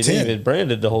League. It was 10. They even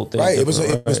branded the whole thing. Right? It was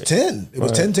 10. It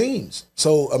was 10 teams.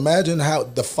 So imagine how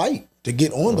the fight to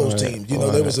get on those teams.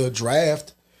 There was a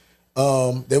draft.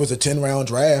 There was a 10-round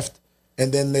draft,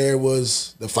 and then there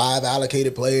was the 5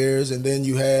 allocated players, and then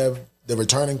you have the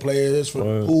returning players for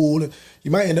the pool. You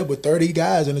might end up with 30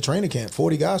 guys in the training camp,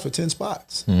 40 guys for 10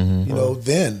 spots.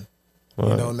 Mm-hmm.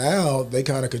 Now they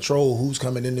kind of control who's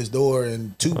coming in this door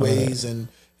in 2 ways, and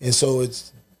so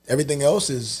it's everything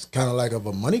else is kind of like of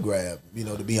a money grab,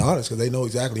 to be honest, because they know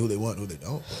exactly who they want and who they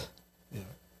don't.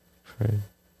 Right.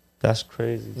 That's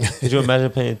crazy. Could you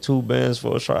imagine paying $2 bands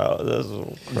for a trial? That's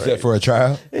crazy. Is that for a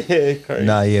trial? Yeah, crazy.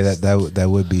 Nah, yeah, that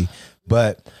would be.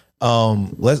 But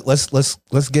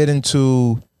let's get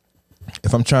into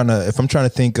if I'm trying to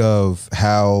think of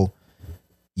how,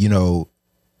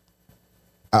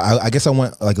 I guess I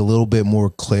want like a little bit more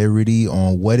clarity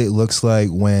on what it looks like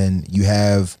when you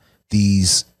have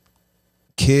these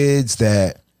kids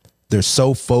that they're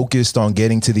so focused on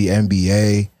getting to the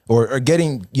NBA. Or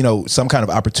getting, some kind of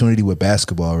opportunity with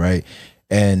basketball, right?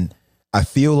 And I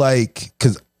feel like,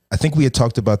 because I think we had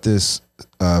talked about this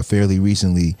fairly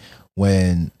recently,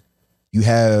 when you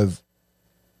have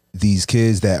these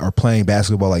kids that are playing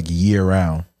basketball like year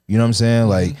round. You know what I'm saying?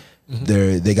 Like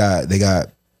they got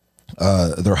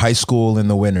their high school in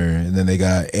the winter, and then they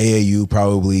got AAU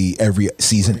probably every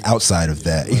season outside of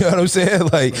that. You know what I'm saying?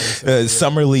 Like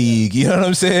summer league. You know what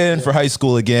I'm saying? For high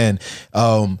school again.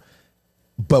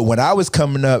 But when I was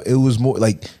coming up, it was more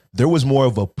like there was more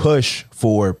of a push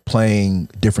for playing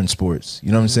different sports.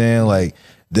 You know what I'm saying? Like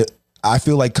I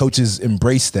feel like coaches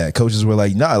embraced that. Coaches were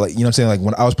like, nah, like, you know what I'm saying? Like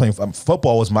when I was playing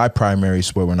football was my primary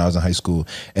sport when I was in high school.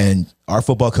 And our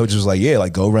football coaches was like, yeah,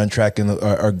 like go run track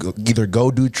or either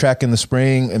go do track in the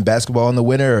spring and basketball in the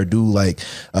winter, or do like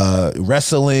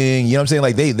wrestling. You know what I'm saying?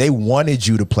 Like they wanted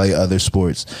you to play other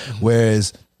sports.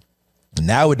 Whereas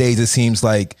nowadays it seems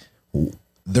like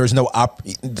there's no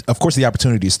of course the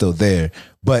opportunity is still there,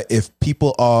 but if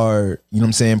people are, you know what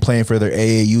I'm saying, playing for their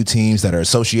AAU teams that are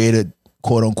associated,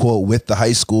 quote unquote, with the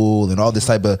high school and all this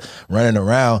type of running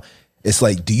around, it's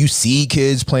like, do you see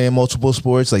kids playing multiple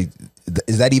sports? Like,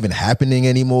 is that even happening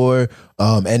anymore?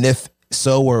 And if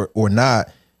so or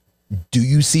not, do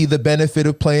you see the benefit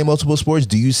of playing multiple sports?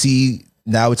 Do you see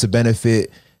now it's a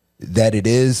benefit that it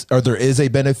is, or there is a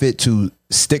benefit to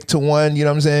stick to one? You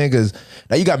know what I'm saying? Because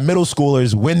now you got middle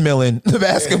schoolers windmilling the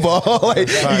basketball. Like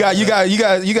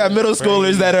you got middle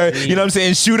schoolers that are, you know what I'm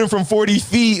saying, shooting from 40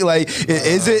 feet. Like,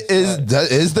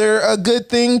 is there a good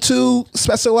thing to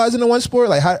specializing in one sport?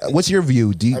 Like, what's your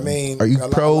view? Are you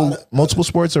pro multiple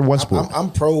sports or one sport? I'm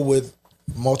pro with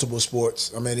multiple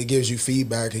sports. I mean, it gives you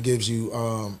feedback. It gives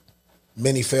you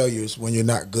many failures when you're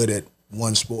not good at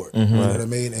one sport. You know what I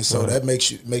mean? And so that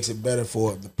makes it better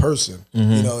for the person,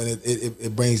 you know, and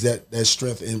it brings that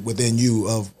strength within you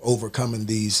of overcoming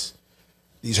these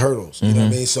hurdles. You know what I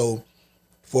mean? So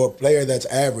for a player that's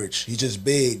average, he's just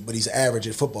big, but he's average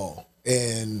at football.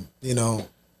 And, you know,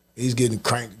 he's getting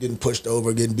cranked, getting pushed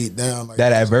over, getting beat down. Like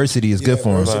that adversity is good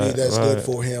for him. That's good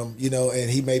for him, you know, and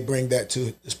he may bring that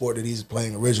to the sport that he's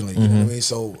playing originally. You know what I mean?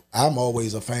 So I'm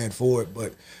always a fan for it,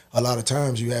 but a lot of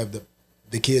times you have the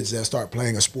kids that start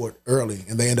playing a sport early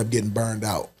and they end up getting burned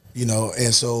out, you know.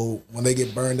 And so when they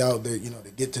get burned out, they, you know,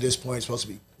 they get to this point, it's supposed to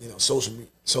be, you know, social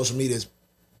media is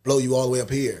blow you all the way up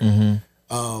here.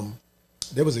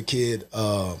 There was a kid,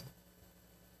 like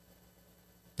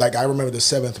I remember the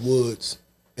 7th Woods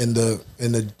and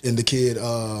the kid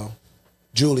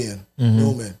Julian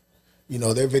Newman. You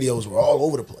know, their videos were all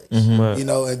over the place. You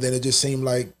know, and then it just seemed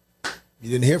like you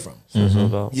didn't hear from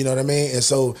them. You know what I mean? And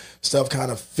so stuff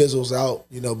kind of fizzles out,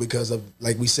 you know, because of,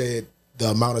 like we said, the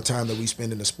amount of time that we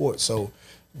spend in the sport. So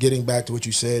getting back to what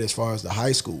you said as far as the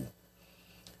high school,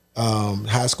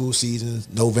 High school seasons,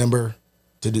 November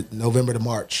to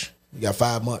March. You got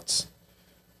 5 months.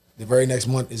 The very next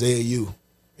month is AAU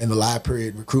and the live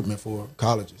period recruitment for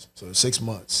colleges. So it's 6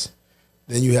 months.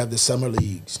 Then you have the summer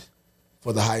leagues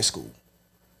for the high school.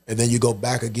 And then you go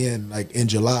back again like in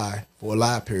July for a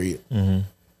live period. Mm-hmm.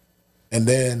 And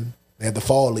then they have the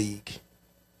fall league.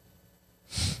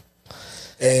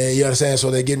 And you understand?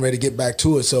 So they're getting ready to get back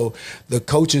to it. So the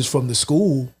coaches from the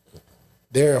school,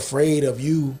 they're afraid of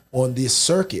you on this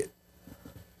circuit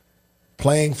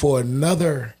playing for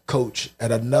another coach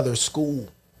at another school.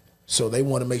 So they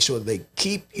want to make sure they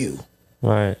keep you.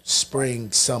 Right.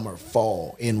 Spring, summer,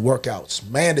 fall in workouts,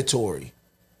 mandatory,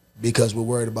 because we're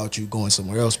worried about you going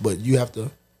somewhere else. But you have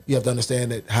to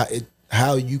understand that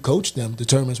how you coach them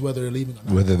determines whether they're leaving or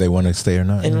not. Whether they want to stay or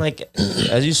not. And like,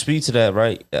 as you speak to that,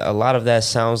 right, a lot of that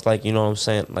sounds like, you know what I'm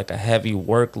saying, like a heavy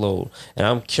workload. And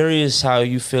I'm curious how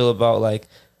you feel about like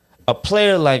a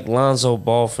player like Lonzo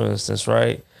Ball, for instance,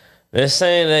 right? They're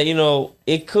saying that, you know,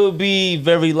 it could be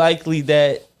very likely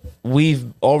that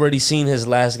we've already seen his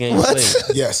last game played.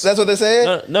 Yes. That's what they're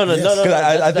saying? No.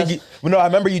 I think I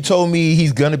remember you told me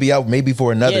he's going to be out maybe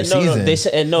for another season. No, they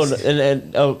said, and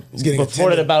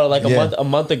reported about it like a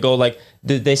month ago, like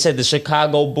they said the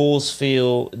Chicago Bulls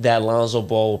feel that Lonzo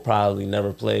Ball will probably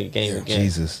never play a game again.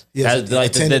 Jesus. Yes,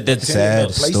 that's like the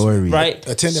sad story. Right?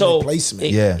 A tendon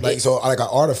replacement. Like an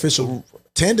artificial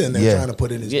tendon they're trying to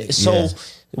put in his knee. So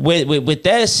with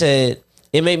that said,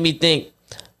 it made me think,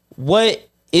 what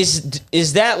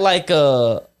is that like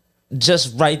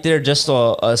just right there, just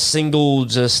a single,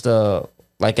 just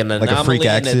like an anomaly, like a freak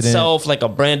accident in itself, like a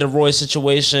Brandon Roy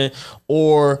situation,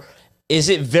 or is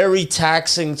it very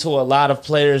taxing to a lot of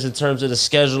players in terms of the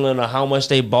scheduling or how much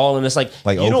they ball? And it's like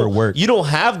overwork. You don't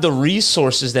have the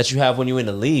resources that you have when you're in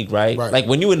the league, right? Like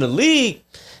when you're in the league,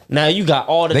 now you got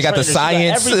all the. They got the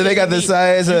science. They got the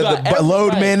science. The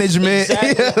load management.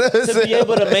 Exactly. To be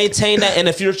able to maintain that, and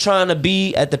if you're trying to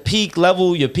be at the peak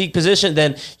level, your peak position,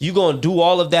 then you gonna do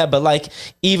all of that. But like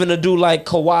even a dude like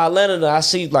Kawhi Leonard, I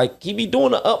see like he be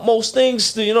doing the utmost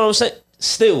things. You know what I'm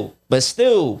saying?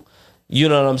 Still. You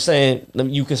know what I'm saying?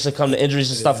 You can succumb to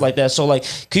injuries and stuff like that. So like,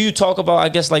 can you talk about, I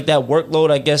guess, like that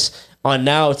workload, I guess, on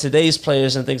now today's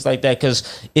players and things like that?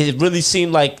 Because it really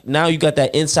seemed like now you got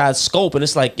that inside scope, and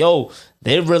it's like, yo,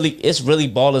 it's really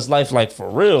baller's life, like for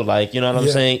real. Like, you know what I'm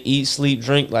saying? Eat, sleep,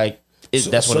 drink, like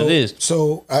that's what it is.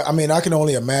 So I mean, I can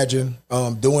only imagine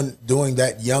doing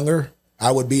that younger.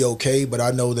 I would be okay, but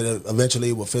I know that eventually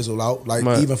it will fizzle out. Like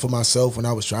even for myself, when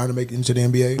I was trying to make it into the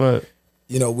NBA,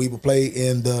 you know, we would play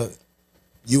in the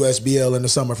USBL in the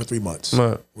summer for 3 months.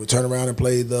 We'll turn around and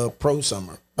play the pro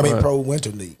winter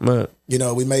league. You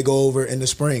know, we may go over in the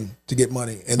spring to get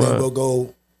money, and then we'll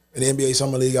go in the NBA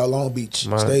Summer League out Long Beach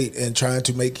State and trying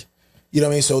to make, you know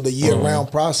what I mean? So the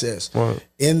year-round process.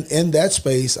 In that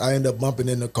space, I end up bumping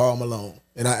into Karl Malone.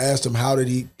 And I asked him, how did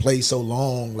he play so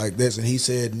long like this? And he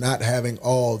said, not having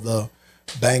all the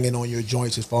banging on your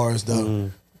joints as far as the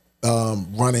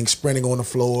running, sprinting on the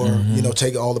floor, you know,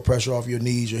 taking all the pressure off your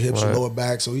knees, your hips, your lower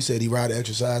back. So he said he ride an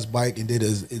exercise bike and did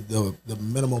the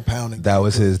minimum pounding. That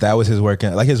was his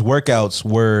workout. Like his workouts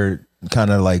were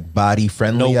kind of like body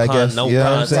friendly, I guess. No you know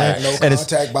what I'm saying? No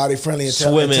contact, body friendly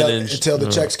until the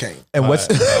checks came. And what's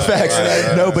facts?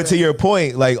 No, but to your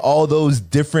point, like all those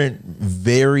different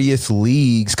various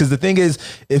leagues, because the thing is,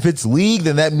 if it's league,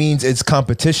 then that means it's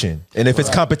competition, and if it's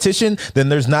competition, then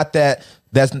there's not that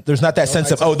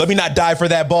sense of, oh, let me not die for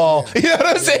that ball. You know what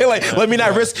I'm saying? Like, let me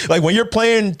not risk. Like when you're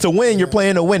playing to win, you're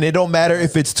playing to win. It don't matter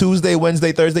if it's Tuesday,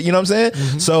 Wednesday, Thursday. You know what I'm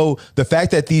saying? So the fact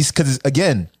that because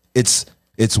again, it's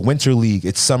winter league,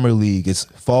 it's summer league, it's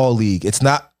fall league. It's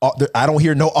not. I don't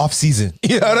hear no off season.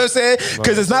 You know what I'm saying?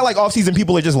 Because it's not like off season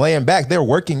people are just laying back. They're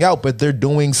working out, but they're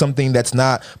doing something that's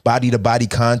not body to body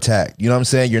contact. You know what I'm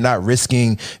saying? You're not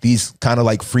risking these kind of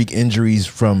like freak injuries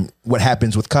from what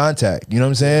happens with contact. You know what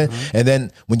I'm saying? And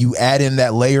then when you add in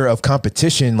that layer of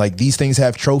competition, like these things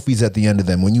have trophies at the end of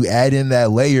them. When you add in that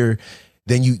layer,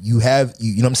 then you have,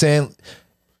 you know what I'm saying?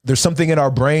 There's something in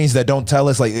our brains that don't tell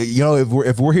us, like, you know,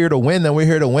 if we're here to win, then we're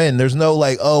here to win. There's no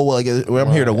like, oh, well, like,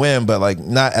 I'm here to win, but like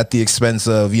not at the expense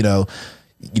of, juking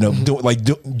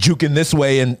this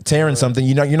way and tearing something.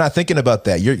 You know, you're not thinking about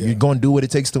that. You're going to do what it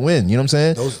takes to win. You know what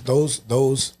I'm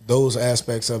saying? Those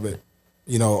aspects of it,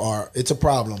 you know, it's a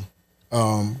problem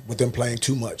with them playing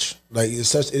too much. Like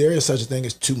there is such a thing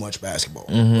as too much basketball,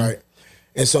 right?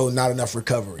 And so not enough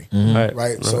recovery,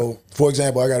 right? So, for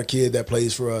example, I got a kid that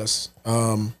plays for us.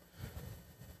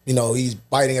 You know, he's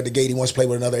biting at the gate. He wants to play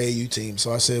with another AU team.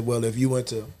 So I said, well, if you went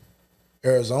to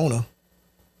Arizona,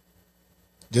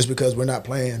 just because we're not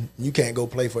playing, you can't go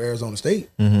play for Arizona State.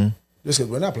 just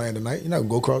because we're not playing tonight, you're not gonna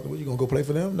go across. You're gonna go play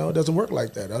for them? No, it doesn't work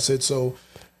like that. I said so.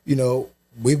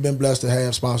 We've been blessed to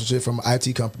have sponsorship from an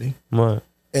IT company, Right.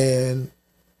 and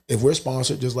if we're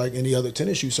sponsored, just like any other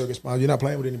tennis shoe circuit sponsor, you're not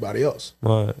playing with anybody else.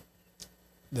 Right.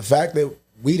 The fact that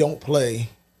we don't play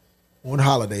on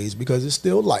holidays because it's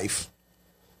still life,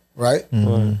 right?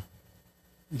 Right.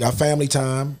 We got family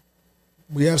time.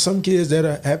 We have some kids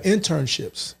that have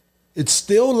internships. It's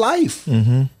still life.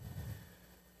 Mm-hmm.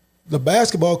 The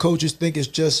basketball coaches think it's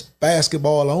just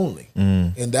basketball only.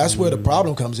 And that's where the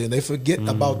problem comes in. They forget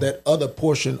about that other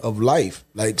portion of life.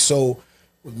 Like, so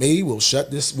with me, we'll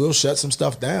shut some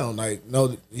stuff down. Like,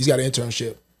 no, he's got an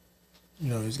internship.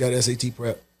 He's got SAT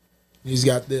prep. He's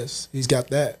got this. He's got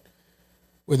that.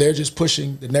 Where they're just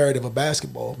pushing the narrative of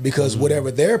basketball because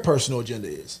whatever their personal agenda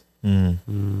is.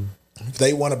 If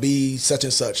they want to be such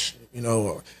and such,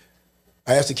 I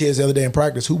asked the kids the other day in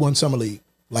practice, who won Summer League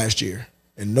last year?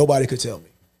 And nobody could tell me.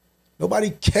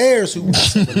 Nobody cares who won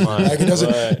Summer League. Like, it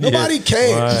doesn't. Nobody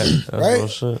cares, right?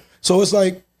 So it's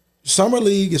like Summer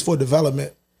League is for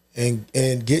development and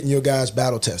getting your guys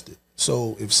battle tested.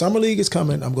 So if Summer League is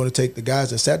coming, I'm going to take the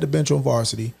guys that sat the bench on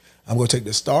varsity. I'm going to take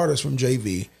the starters from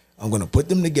JV. I'm going to put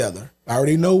them together. I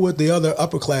already know what the other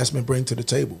upperclassmen bring to the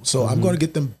table. So I'm going to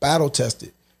get them battle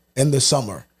tested in the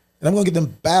summer. And I'm going to get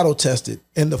them battle tested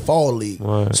in the fall league.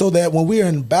 Right. So that when we're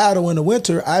in battle in the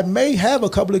winter, I may have a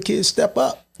couple of kids step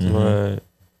up. Right.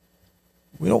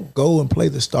 We don't go and play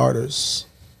the starters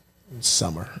in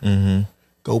summer.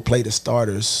 Go play the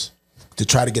starters to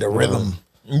try to get a rhythm.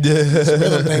 It's a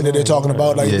rhythm thing that they're talking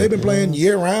about. Like, they've been playing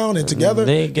year round and together.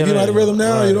 If you don't have the rhythm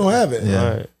now, you don't have it.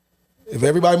 Right. If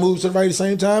everybody moves to the right at the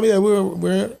same time,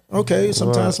 we're okay.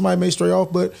 Sometimes somebody may stray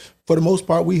off, but for the most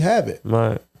part, we have it.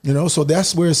 Right. So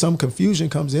that's where some confusion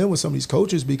comes in with some of these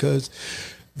coaches because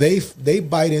they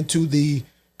bite into the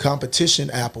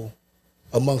competition apple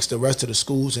amongst the rest of the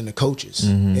schools and the coaches.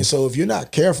 And so if you're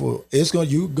not careful,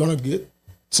 you're gonna get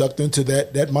sucked into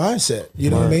that mindset. You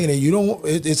know what I mean? And you don't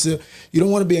you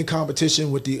don't want to be in competition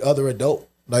with the other adult.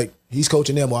 Like, he's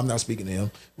coaching them. Well, I'm not speaking to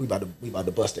him. We about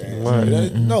to bust their ass.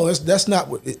 Right. No, that's not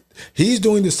what he's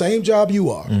doing. The same job you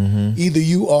are. Either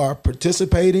you are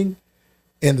participating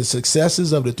in the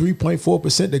successes of the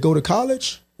 3.4% that go to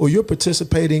college, or you're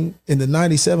participating in the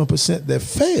 97% that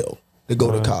fail to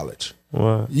go to college.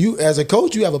 Right. You, as a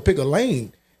coach, you have to pick a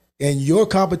lane, and your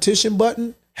competition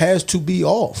button has to be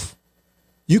off.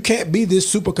 You can't be this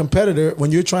super competitor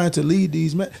when you're trying to lead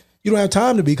these men. You don't have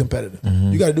time to be competitive.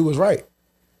 You got to do what's right.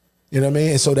 You know what I mean?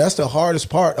 And so that's the hardest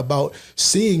part about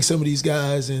seeing some of these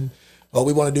guys and,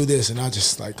 we want to do this. And I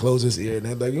just like close this ear. And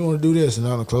they're like, you want to do this? And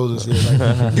I'm going to close this ear.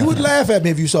 Like, you would laugh at me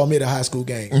if you saw me at a high school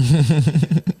game.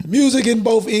 Music in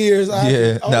both ears.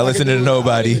 Not listening to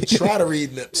nobody. Try to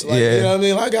read lips. Like, you know what I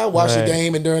mean? Like, I watch the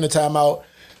game and during the timeout,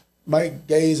 might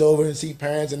gaze over and see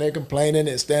parents and they're complaining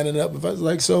and standing up. If I was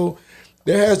like, so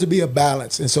there has to be a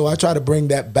balance. And so I try to bring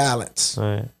that balance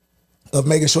of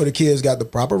making sure the kids got the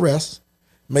proper rest.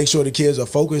 Make sure the kids are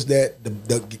focused that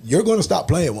you're going to stop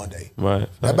playing one day. Right.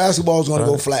 That basketball is going to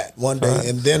go flat one day,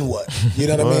 and then what? You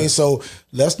know what I mean? So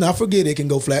let's not forget it can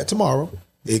go flat tomorrow.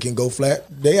 It can go flat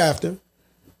the day after.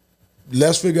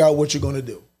 Let's figure out what you're going to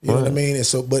do. You know what I mean? And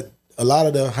so, but a lot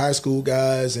of the high school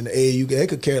guys and the AAU, they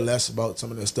could care less about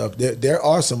some of this stuff. There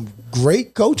are some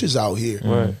great coaches out here.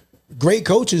 Right. Great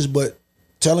coaches, but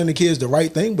telling the kids the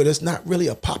right thing, but it's not really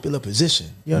a popular position.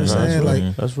 You understand?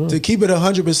 Like, to keep it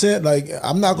 100%, like,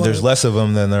 I'm not going to. There's less of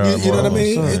them than there are. You know what I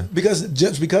mean? Because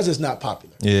it's not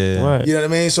popular. Yeah. Right. You know what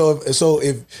I mean? So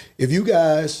if you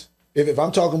guys, if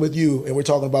I'm talking with you and we're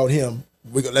talking about him,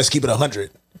 let's keep it 100.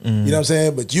 You know what I'm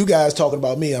saying? But you guys talking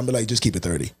about me, I'm like, just keep it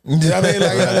 30. You know what I mean?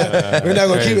 Like, we're not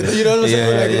going to keep it. You know what I'm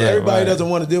saying? Like, everybody doesn't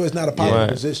want to do it. It's not a popular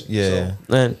position. Yeah.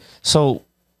 And so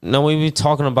now we be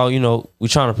talking about, we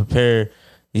trying to prepare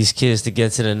these kids to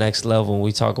get to the next level. When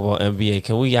we talk about NBA,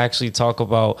 can we actually talk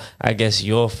about, I guess,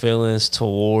 your feelings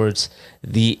towards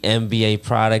the NBA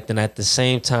product, and at the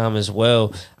same time as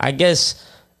well, I guess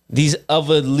these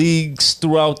other leagues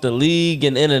throughout the league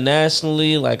and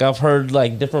internationally, like I've heard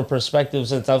like different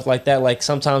perspectives and stuff like that. Like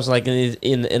sometimes like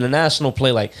in international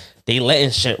play, like they letting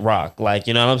shit rock. Like,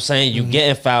 you know what I'm saying? You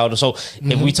getting fouled. So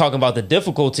if we talking about the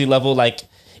difficulty level, like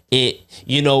it,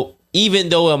 even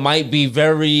though it might be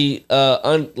very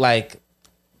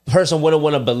person wouldn't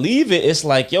want to believe it, it's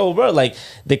like, yo, bro, like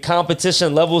the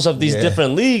competition levels of these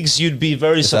different leagues, you'd be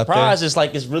very surprised. It's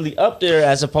like it's really up there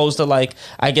as opposed to like,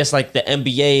 I guess like the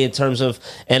NBA in terms of,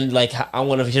 and like I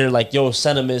want to hear like your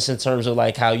sentiments in terms of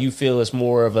like how you feel it's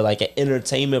more of a like an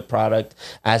entertainment product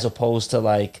as opposed to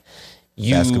like,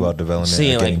 basketball development,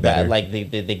 seeing getting like better. that, like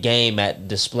the game at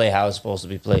display how it's supposed to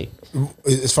be played.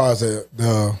 As far as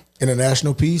the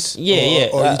international piece, Or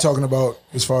are you talking about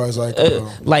as far as like,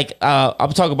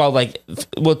 I'm talking about like,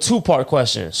 well, 2-part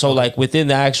question. So like within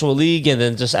the actual league, and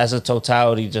then just as a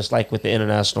totality, just like with the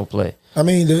international play. I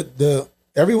mean,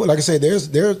 everyone, like I say,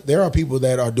 there are people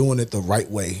that are doing it the right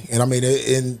way, and I mean,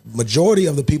 in majority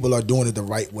of the people are doing it the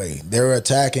right way. They're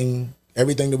attacking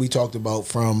everything that we talked about,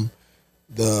 from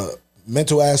the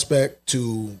mental aspect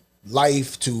to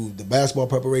life to the basketball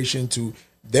preparation to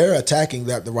they're attacking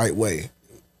that the right way.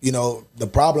 You know, the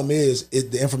problem is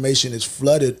the information is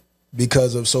flooded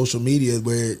because of social media,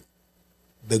 where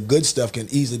the good stuff can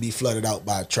easily be flooded out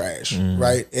by trash,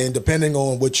 right? And depending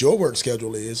on what your work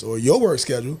schedule is or your work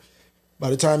schedule, by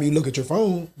the time you look at your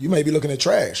phone, you may be looking at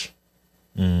trash.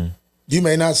 You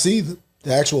may not see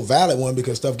the actual valid one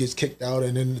because stuff gets kicked out,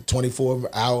 and then the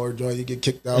 24-hour joint you get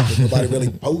kicked out because nobody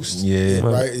really posts. It,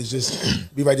 right? It's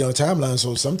just be right there on the timeline.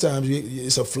 So sometimes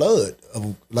it's a flood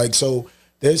of like, so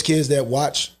there's kids that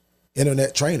watch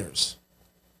internet trainers.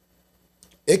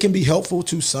 It can be helpful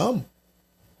to some.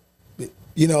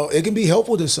 You know, it can be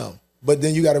helpful to some. But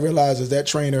then you got to realize, is that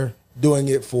trainer doing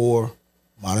it for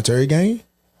monetary gain,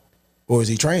 or is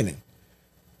he training?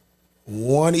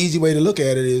 One easy way to look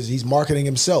at it is he's marketing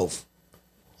himself.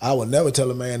 I would never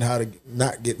tell a man how to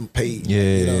not get paid.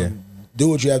 Do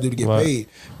what you have to do to get paid.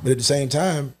 But at the same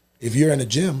time, if you're in a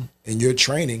gym and you're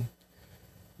training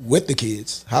with the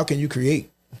kids, how can you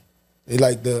create?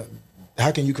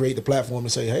 How can you create the platform to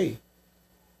say, hey,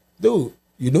 dude,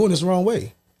 you're doing this the wrong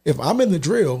way. If I'm in the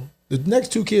drill, the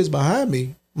next 2 kids behind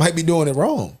me might be doing it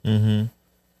wrong.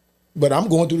 But I'm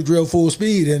going through the drill full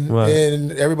speed,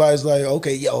 and everybody's like,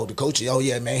 okay, the coach, oh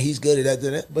yeah, man, he's good at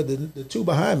that. But the 2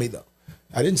 behind me though,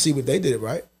 I didn't see what they did it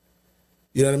right.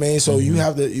 You know what I mean? So you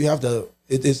have to.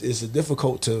 It's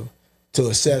difficult to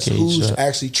assess who's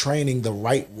actually training the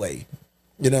right way.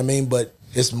 You know what I mean? But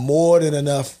it's more than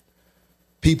enough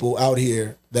people out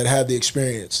here that have the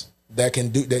experience that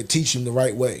teach them the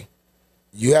right way.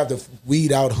 You have to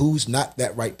weed out who's not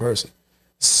that right person.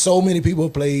 So many people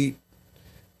played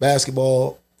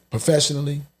basketball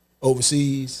professionally,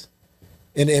 overseas,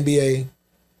 in the NBA.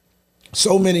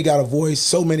 So many got a voice.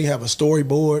 So many have a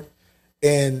storyboard.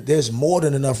 And there's more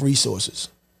than enough resources.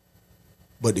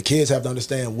 But the kids have to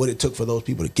understand what it took for those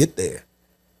people to get there.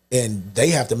 And they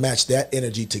have to match that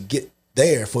energy to get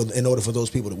there in order for those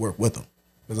people to work with them.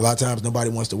 Because a lot of times nobody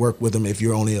wants to work with them if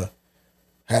you're only a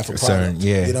half a product.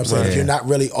 You know what I'm saying? If you're not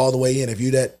really all the way in, if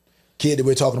you're that kid that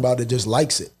we're talking about that just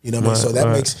likes it, you know what I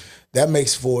mean? So that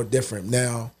makes for different.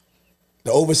 Now,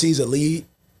 the overseas elite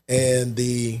and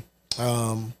the,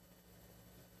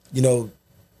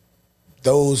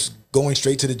 those going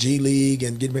straight to the G League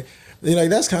and getting,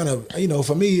 that's kind of,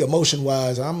 for me, emotion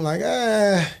wise, I'm like,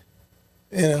 it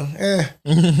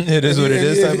is what it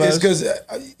is. It's because,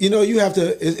 you have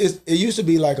to, it used to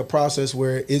be like a process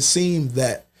where it seemed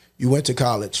that you went to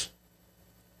college,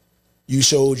 you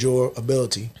showed your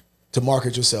ability to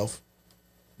market yourself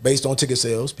based on ticket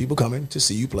sales, people coming to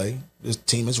see you play. This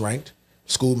team is ranked.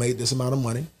 School made this amount of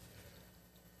money.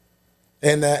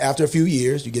 And after a few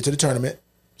years, you get to the tournament.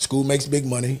 School makes big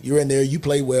money. You're in there. You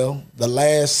play well. The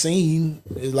last scene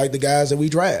is like the guys that we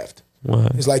draft. Right.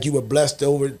 It's like you were blessed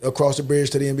across the bridge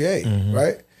to the NBA,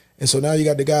 right? And so now you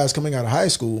got the guys coming out of high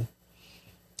school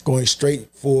going straight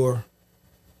for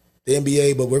the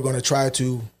NBA, but we're going to try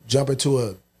to jump into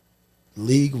a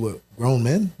league with grown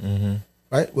men,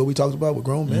 right? What we talked about with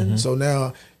grown men. So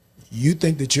now you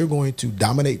think that you're going to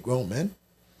dominate grown men?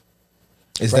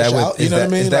 Is that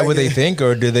what they think,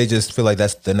 or do they just feel like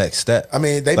that's the next step? I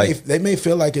mean, they may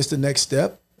feel like it's the next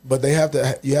step, but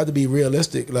you have to be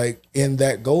realistic. Like in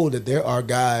that goal, that there are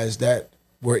guys that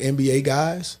were NBA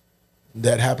guys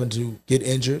that happen to get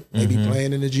injured, maybe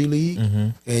playing in the G League,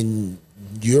 and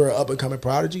you're an up and coming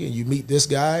prodigy, and you meet this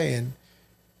guy, and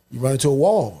you run into a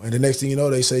wall, and the next thing you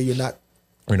know, they say you're not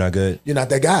good. You're not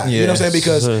that guy. You know what I'm saying?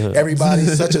 Because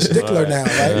everybody's such a stickler now,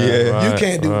 right? You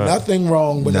can't do nothing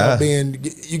wrong without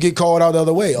you get called out the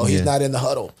other way. Oh, he's not in the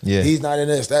huddle. He's not in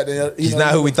this, that, he's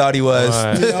not who we thought he was.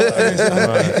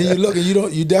 And you look and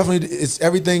you definitely,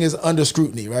 everything is under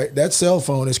scrutiny, right? That cell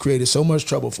phone has created so much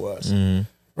trouble for us.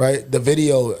 Right? The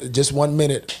video, just 1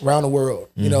 minute around the world,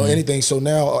 anything. So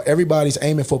now everybody's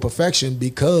aiming for perfection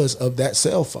because of that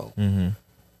cell phone.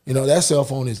 That cell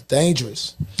phone is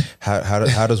dangerous. How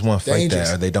does one fight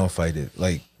that, or they don't fight it?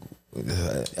 Like,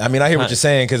 I mean, I hear what you're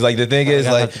saying, because like the thing is,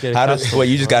 like, how does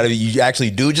you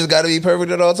actually just gotta be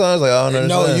perfect at all times? Like, I don't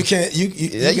know. No, you can't. You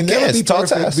can never be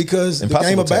perfect because the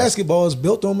game of basketball is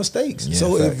built on mistakes.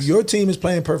 So if your team is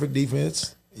playing perfect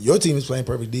defense, Your team is playing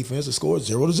perfect defense. The score is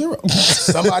 0-0.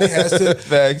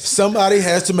 Somebody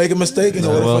has to make a mistake in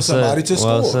order for somebody to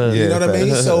score. You know what I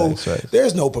mean? So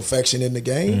there's no perfection in the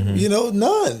game. You know,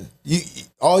 none.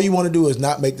 All you want to do is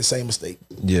not make the same mistake.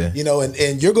 Yeah. You know,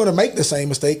 and you're going to make the same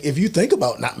mistake if you think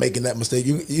about not making that mistake.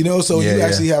 You know, so you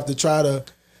actually have to try to,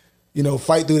 you know,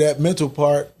 fight through that mental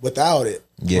part without it.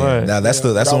 Yeah. Right. Now that's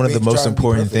one of the most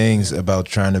important things about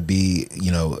trying to be,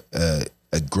 you know,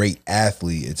 a great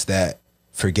athlete. It's that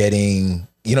forgetting,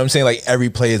 you know what I'm saying? Like every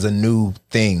play is a new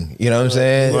thing. You know what I'm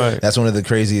saying? Right. That's one of the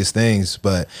craziest things.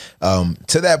 But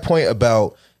to that point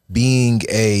about being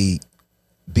the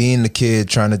kid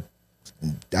trying to,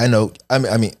 I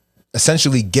mean,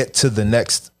 essentially get to the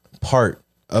next part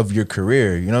of your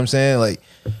career. You know what I'm saying? Like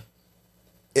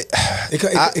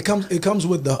it comes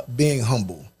with the being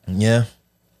humble. Yeah.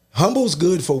 Humble's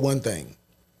good for one thing,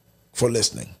 for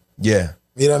listening. Yeah.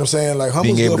 You know what I'm saying? Like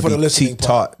humble's good for the listening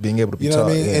part. Being able to be taught. You know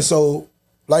what I mean? Yeah. And so,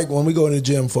 like when we go to the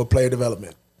gym for player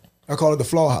development, I call it the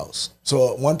flaw house.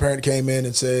 So one parent came in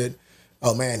and said,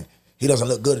 "Oh man, he doesn't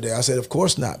look good today." I said, "Of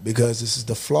course not, because this is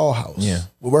the flaw house. Yeah.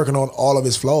 We're working on all of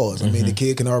his flaws. I mean, the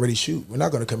kid can already shoot. We're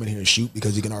not going to come in here and shoot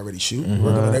because he can already shoot. We're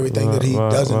working on everything that he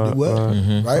doesn't do well,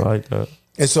 right? I like that.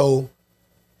 And so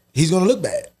he's going to look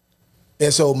bad.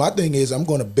 And so my thing is, I'm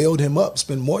going to build him up,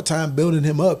 spend more time building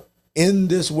him up in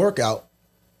this workout.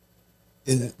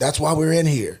 And that's why we're in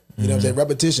here. You know what I'm saying?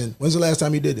 Repetition. When's the last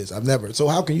time you did this? I've never. So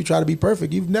how can you try to be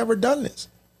perfect? You've never done this.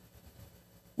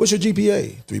 What's your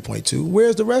GPA? 3.2.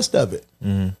 Where's the rest of it?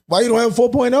 Why you don't have a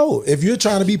 4.0? If you're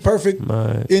trying to be perfect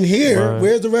in here,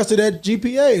 where's the rest of that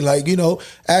GPA? Like, you know,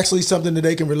 actually something that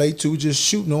they can relate to, just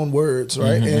shooting on words,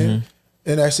 right?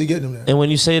 And actually getting them there. And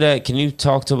when you say that, can you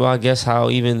talk to, I guess,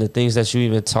 how even the things that you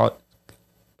even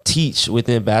teach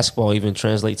within basketball even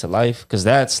translate to life? Because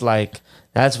that's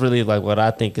really like what I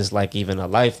think is like even a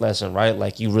life lesson, right?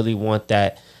 Like you really want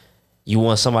that. You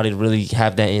want somebody to really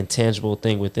have that intangible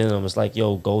thing within them. It's like,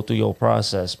 yo, go through your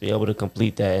process, be able to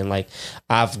complete that. And like,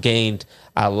 I've gained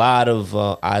a lot of,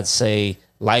 I'd say,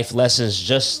 life lessons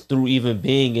just through even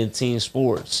being in team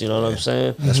sports. You know what I'm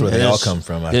saying? That's where they all come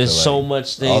from. There's so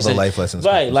much things. All the life lessons.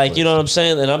 Right. Like, you know what I'm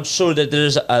saying? And I'm sure that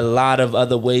there's a lot of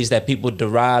other ways that people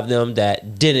derive them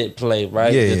that didn't play,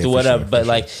 right? Yeah, whatever. Sure, but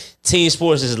like, team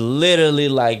sports is literally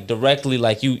like directly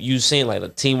like you saying like the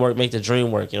teamwork make the dream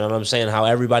work. You know what I'm saying? How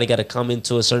everybody got to come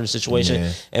into a certain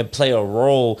situation and play a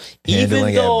role, handling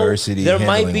even though adversity, there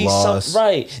might be loss.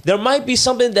 there might be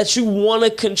something that you want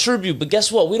to contribute, but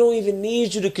guess what? We don't even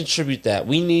need you to contribute that.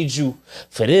 We need you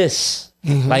for this.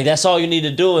 Like that's all you need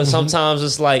to do. And sometimes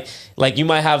it's like you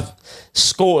might have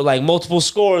multiple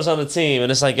scores on the team,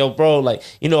 and it's like, yo, bro, like,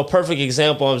 you know, a perfect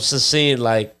example I'm just seeing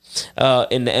like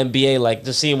in the NBA, like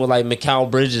just seeing with like Mikal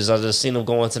Bridges, I just seen him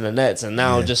going to the Nets, and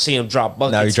now just see him drop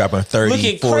buckets. Now he's dropping 30,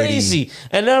 looking 40. crazy,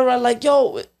 and they're like,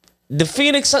 yo, the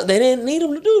Phoenix, they didn't need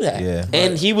him to do that. Yeah.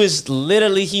 And he was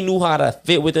literally, he knew how to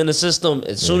fit within the system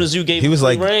as soon as you gave him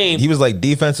free reign. He was like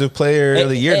defensive player of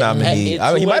the year nominee.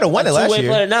 He might have won it last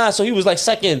year. Nah, so he was like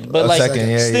second, but like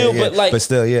still,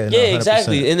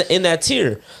 exactly in that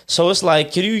tier. So it's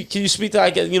like, can you speak to, I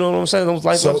guess, you know what I'm saying? Those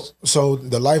life lessons? So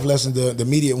the life lesson, the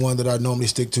immediate one that I normally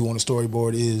stick to on the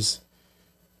storyboard is,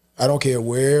 I don't care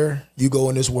where you go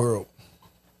in this world,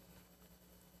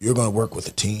 you're going to work with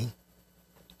a team.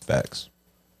 Facts.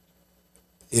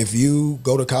 If you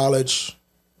go to college,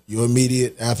 your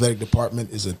immediate athletic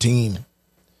department is a team.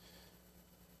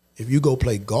 If you go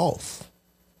play golf,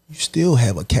 you still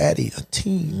have a caddy, a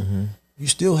team. You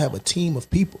still have a team of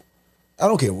people. I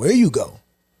don't care where you go.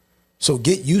 So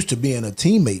get used to being a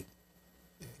teammate.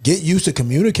 Get used to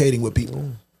communicating with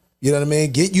people. You know what I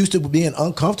mean? Get used to being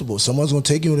uncomfortable. Someone's going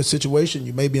to take you in a situation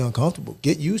you may be uncomfortable.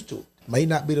 Get used to it. May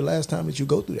not be the last time that you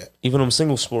go through that. Even on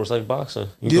single sports like boxing,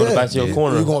 you're going back to your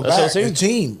corner. You're going back to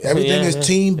team. Everything is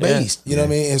team based. You know what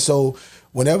I mean? And so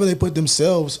whenever they put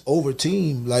themselves over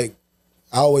team, like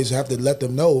I always have to let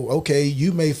them know, okay,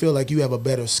 you may feel like you have a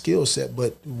better skill set,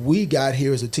 but we got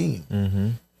here as a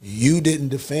team. You didn't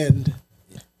defend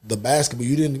the basketball.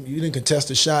 You didn't contest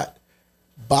the shot.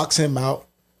 Box him out.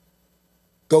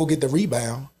 Go get the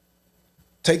rebound.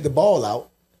 Take the ball out.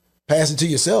 Pass it to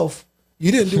yourself.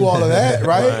 You didn't do all of that,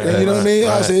 right? And you know what I mean?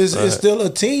 I say it's still a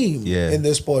team in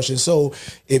this portion. So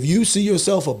if you see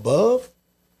yourself above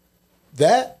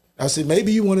that, I said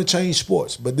maybe you want to change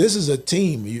sports, but this is a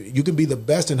team. You can be the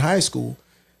best in high school.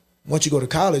 Once you go to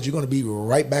college, you're going to be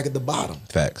right back at the bottom.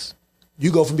 Facts.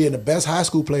 You go from being the best high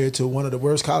school player to one of the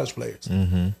worst college players,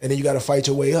 and then you got to fight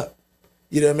your way up.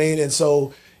 You know what I mean? And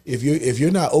so if you're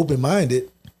not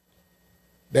open-minded,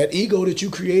 that ego that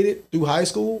you created through high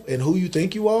school and who you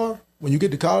think you are, when you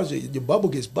get to college, your bubble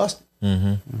gets busted.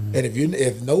 And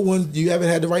if no one, you haven't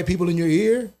had the right people in your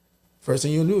ear, first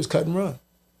thing you'll do is cut and run.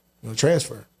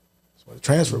 Transfer. That's what the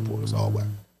transfer portal is all about.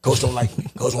 Coach don't like me.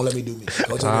 Coach won't let me do me.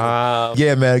 Coach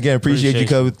yeah, man. Again, appreciate you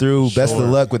coming through. Sure. Best of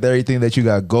luck with everything that you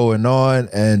got going on.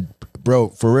 And bro,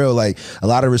 for real, like a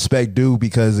lot of respect due,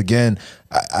 because again,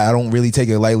 I don't really take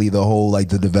it lightly, the whole like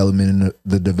the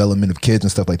development of kids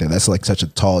and stuff like that. That's like such a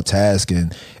tall task,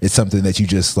 and it's something that you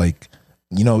just like,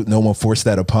 no one forced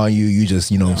that upon you. You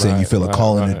just, what I'm saying, you feel a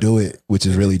calling to do it, which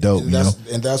is really dope.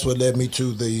 And that's what led me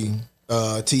to the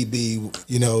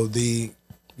TB,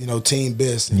 Team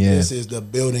BIS. This is the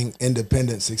building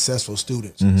independent, successful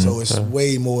students. So it's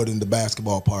way more than the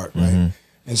basketball part, right?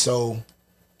 And so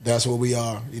that's what we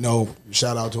are.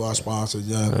 Shout out to our sponsors,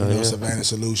 Savannah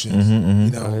Solutions,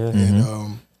 and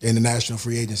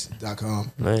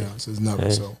internationalfreeagency.com. So it's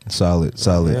nothing. So solid.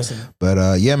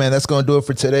 But yeah, man, that's gonna do it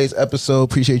for today's episode.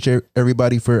 Appreciate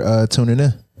everybody for tuning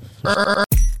in.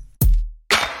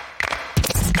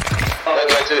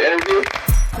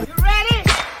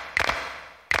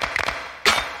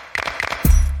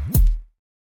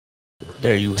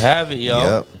 There you have it, yo.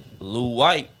 Yep. Lou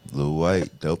White,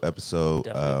 dope episode.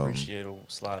 Definitely appreciate him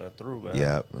sliding through, man.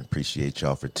 Yeah, appreciate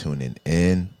y'all for tuning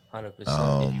in. 100%.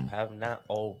 If you have not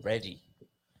already,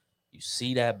 you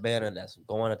see that banner that's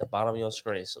going at the bottom of your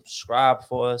screen. Subscribe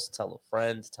for us. Tell a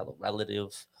friend. Tell a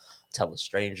relative. Tell a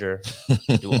stranger.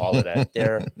 Do all of that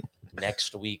there.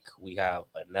 Next week we have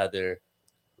another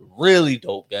really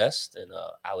dope guest, and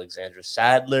Alexandra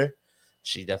Sadler.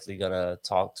 She definitely gonna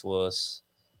talk to us.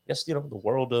 The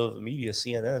world of media,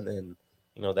 CNN, and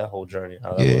that whole journey.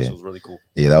 How that was really cool.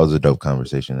 Yeah, that was a dope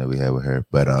conversation that we had with her.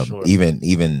 But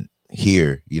even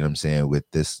here, what I'm saying, with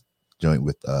this joint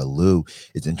with Lou,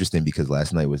 it's interesting because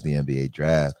last night was the NBA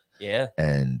draft. Yeah,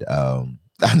 and I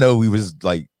know we was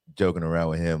like joking around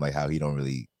with him, like how he don't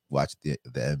really watch the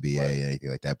NBA and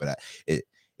anything like that. But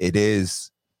it's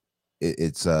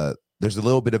there's a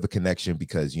little bit of a connection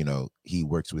because, he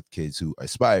works with kids who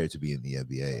aspire to be in the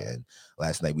NBA. And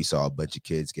last night we saw a bunch of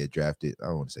kids get drafted. I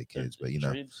don't want to say kids, but,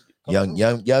 young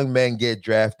men get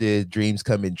drafted, dreams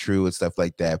coming true and stuff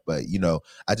like that. But,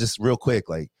 I just real quick,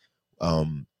 like,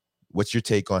 what's your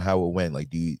take on how it went? Like,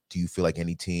 do you feel like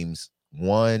any teams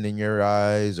won in your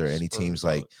eyes, or any teams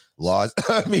like lost?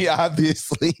 I mean,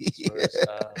 obviously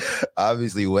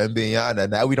Wembanyama.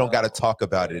 Now we don't got to talk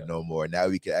about it no more. Now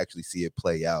we can actually see it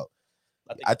play out.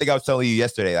 I think I was telling you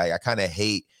yesterday, like I kind of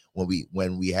hate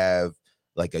when we have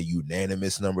like a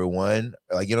unanimous number one,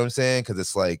 like, you know what I'm saying? Because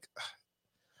it's like,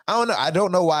 I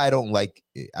don't know why I don't like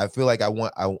it. I feel like I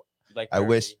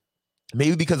wish,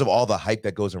 maybe because of all the hype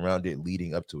that goes around it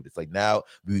leading up to it. It's like now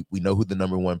we know who the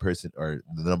number one person or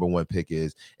the number one pick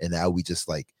is, and now we just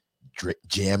like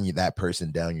jam that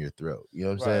person down your throat. You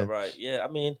know what I'm saying? Right. Yeah. I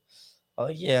mean,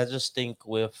 I just think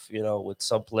with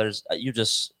some players,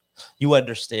 you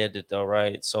understand it though,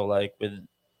 right? So like with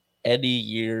any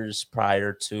years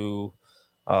prior to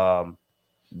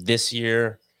this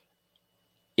year,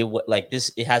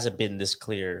 it hasn't been this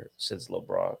clear since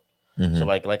LeBron. So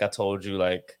like I told you,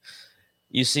 like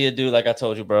you see a dude, like I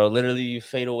told you, bro, literally you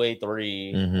fade away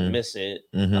three, miss it.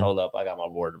 Hold up, I got my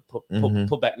board. Put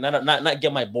back, not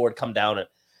get my board, come down and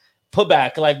put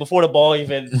back, like before the ball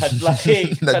even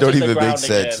that don't even make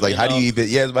sense. Again, like how do you even?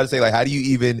 Yeah, I was about to say, like how do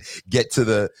you even get to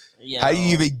the? How do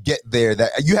you even get there?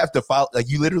 That you have to follow. Like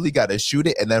you literally got to shoot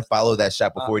it and then follow that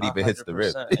shot before it even hits the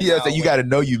rim. So you got to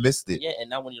know you missed it. Yeah, and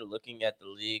now when you're looking at the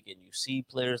league and you see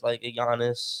players like a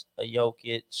Giannis, a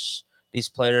Jokic, these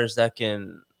players that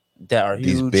are huge,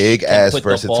 these big ass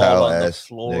versatile on ass the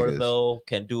floor niggas. Though,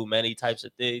 can do many types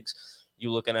of things.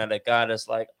 You looking at a guy that's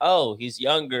like, oh, he's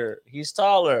younger, he's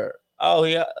taller. Oh,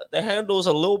 yeah, the handle's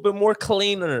a little bit more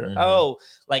cleaner. Oh,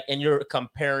 like, and you're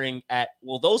comparing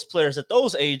those players at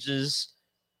those ages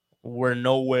were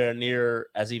nowhere near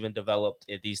as even developed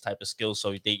in these type of skills.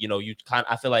 So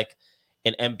I feel like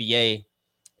in NBA,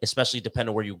 especially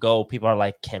depending where you go, people are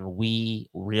like, can we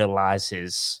realize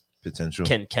his potential?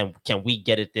 Can we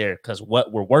get it there? Because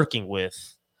what we're working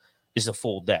with is a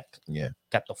full deck. Yeah,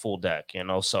 got the full deck.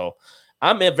 So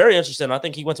I'm very interested. I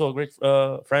think he went to a great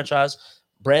franchise.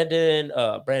 Brandon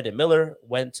Miller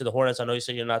went to the Hornets. I know you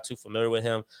said you're not too familiar with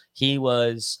him. He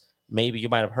was, maybe you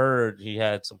might have heard, he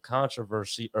had some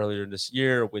controversy earlier this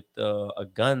year with a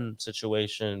gun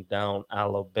situation down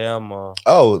Alabama.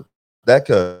 Oh, that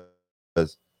cause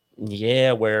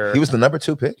where he was the number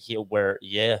 2 pick. Because he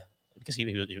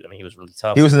was really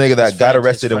tough. He was the nigga that got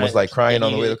arrested and was like crying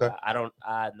on the way to the car.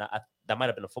 That might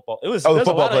have been a football. It was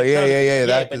football player.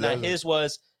 Yeah. But his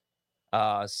was,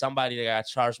 somebody that got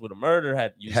charged with a murder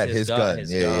had used Had his gun.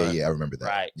 Yeah. I remember that.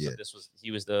 Right. Yeah. So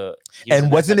he was the.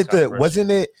 And wasn't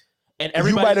it? And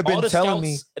everybody might have all been the telling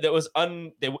me scouts that was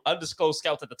they were undisclosed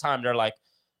scouts at the time. They're like,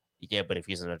 yeah, but if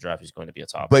he's in the draft, he's going to be a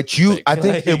top. But I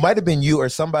think it might have been you or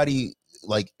somebody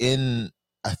like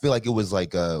I feel like it was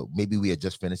like maybe we had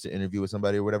just finished the interview with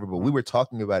somebody or whatever, but we were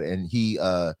talking about it, and he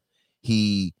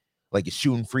like is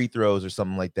shooting free throws or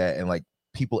something like that, and like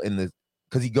people in the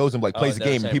because he goes and like plays the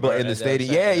game, and people in the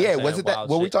stadium. Yeah. Wasn't that?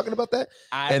 Were we talking about that?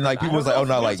 And like people was like, oh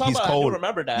no, like he's cold. I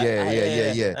remember that.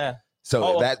 Yeah.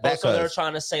 So so they're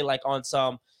trying to say like on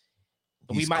some.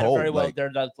 We might have very well.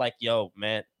 They're like, yo,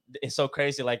 man, it's so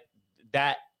crazy. Like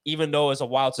that, even though it's a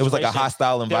wild situation, it was like a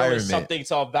hostile environment. There was something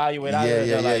to evaluate.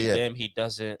 Damn, he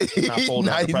doesn't. He's not folding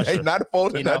under pressure. He's not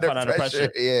folding under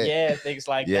pressure. Yeah, things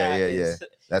like that. Yeah.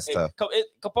 That's tough.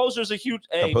 Composure is a huge.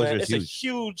 It's a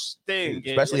huge thing,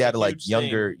 especially out of like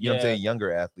younger. You know what I'm saying?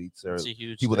 Younger athletes or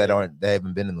people that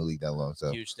haven't been in the league that long.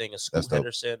 So huge thing. Scoot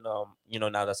Henderson.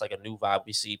 Now that's like a new vibe.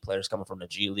 We see players coming from the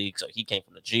G League. So he came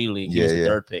from the G League. He was the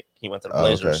third pick. He went to the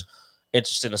Blazers. Okay.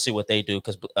 Interesting to see what they do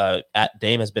because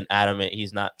Dame has been adamant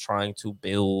he's not trying to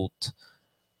build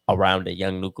around a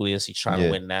young nucleus. He's trying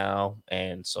to win now,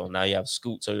 and so now you have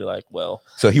Scoot. So you're like, well,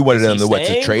 so he wanted them to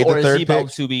trade the third pick, or is he about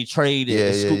to be traded?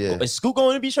 Is Scoot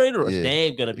going to be traded, or is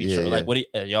Dame going to be traded? Like, what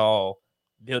y'all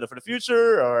building for the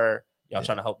future, or y'all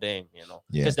trying to help Dame?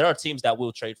 Because there are teams that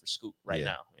will trade for Scoot right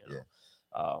now.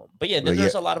 But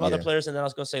there's a lot of other players, and then I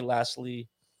was going to say lastly.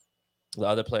 The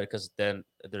other player, because then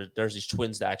there's these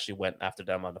twins that actually went after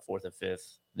them on the 4th and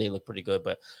 5th. They look pretty good,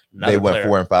 but they went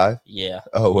 4 and 5. Yeah.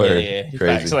 Oh, word. Yeah.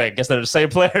 Crazy. So I guess they're the same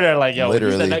player. They're like, yo,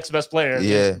 literally. He's the next best player.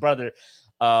 Yeah, brother.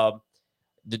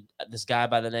 This guy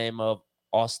by the name of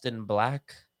Austin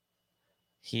Black,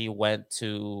 he went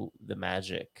to the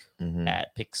Magic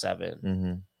at pick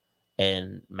 7,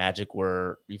 and Magic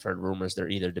we've heard rumors they're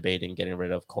either debating getting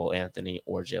rid of Cole Anthony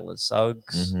or Jalen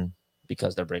Suggs.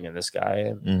 Because they're bringing this guy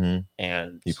in,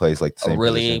 and he plays like the same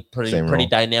really position, pretty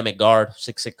dynamic guard,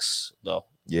 6'6" though.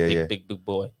 Big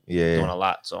boy. Doing a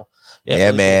lot. So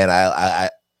man,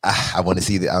 I want to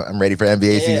see I'm ready for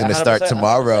NBA season to start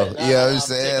tomorrow. You know what I'm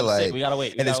saying? Like, we gotta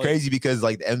wait. And it's crazy because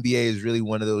like the NBA is really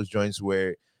one of those joints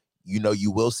where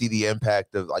you will see the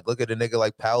impact of like look at a nigga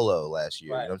like Paolo last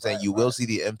year. You know what I'm saying? You will see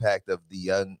the impact of the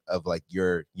young of like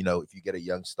your if you get a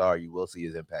young star, you will see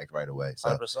his impact right away. So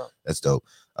 100%. That's dope.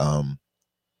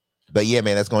 But yeah,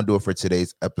 man, that's gonna do it for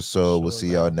today's episode. We'll see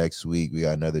y'all next week. We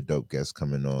got another dope guest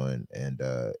coming on, and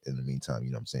in the meantime, you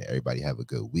know what I'm saying, everybody have a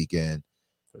good weekend.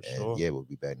 For sure. Yeah, we'll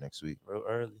be back next week. Real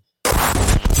early.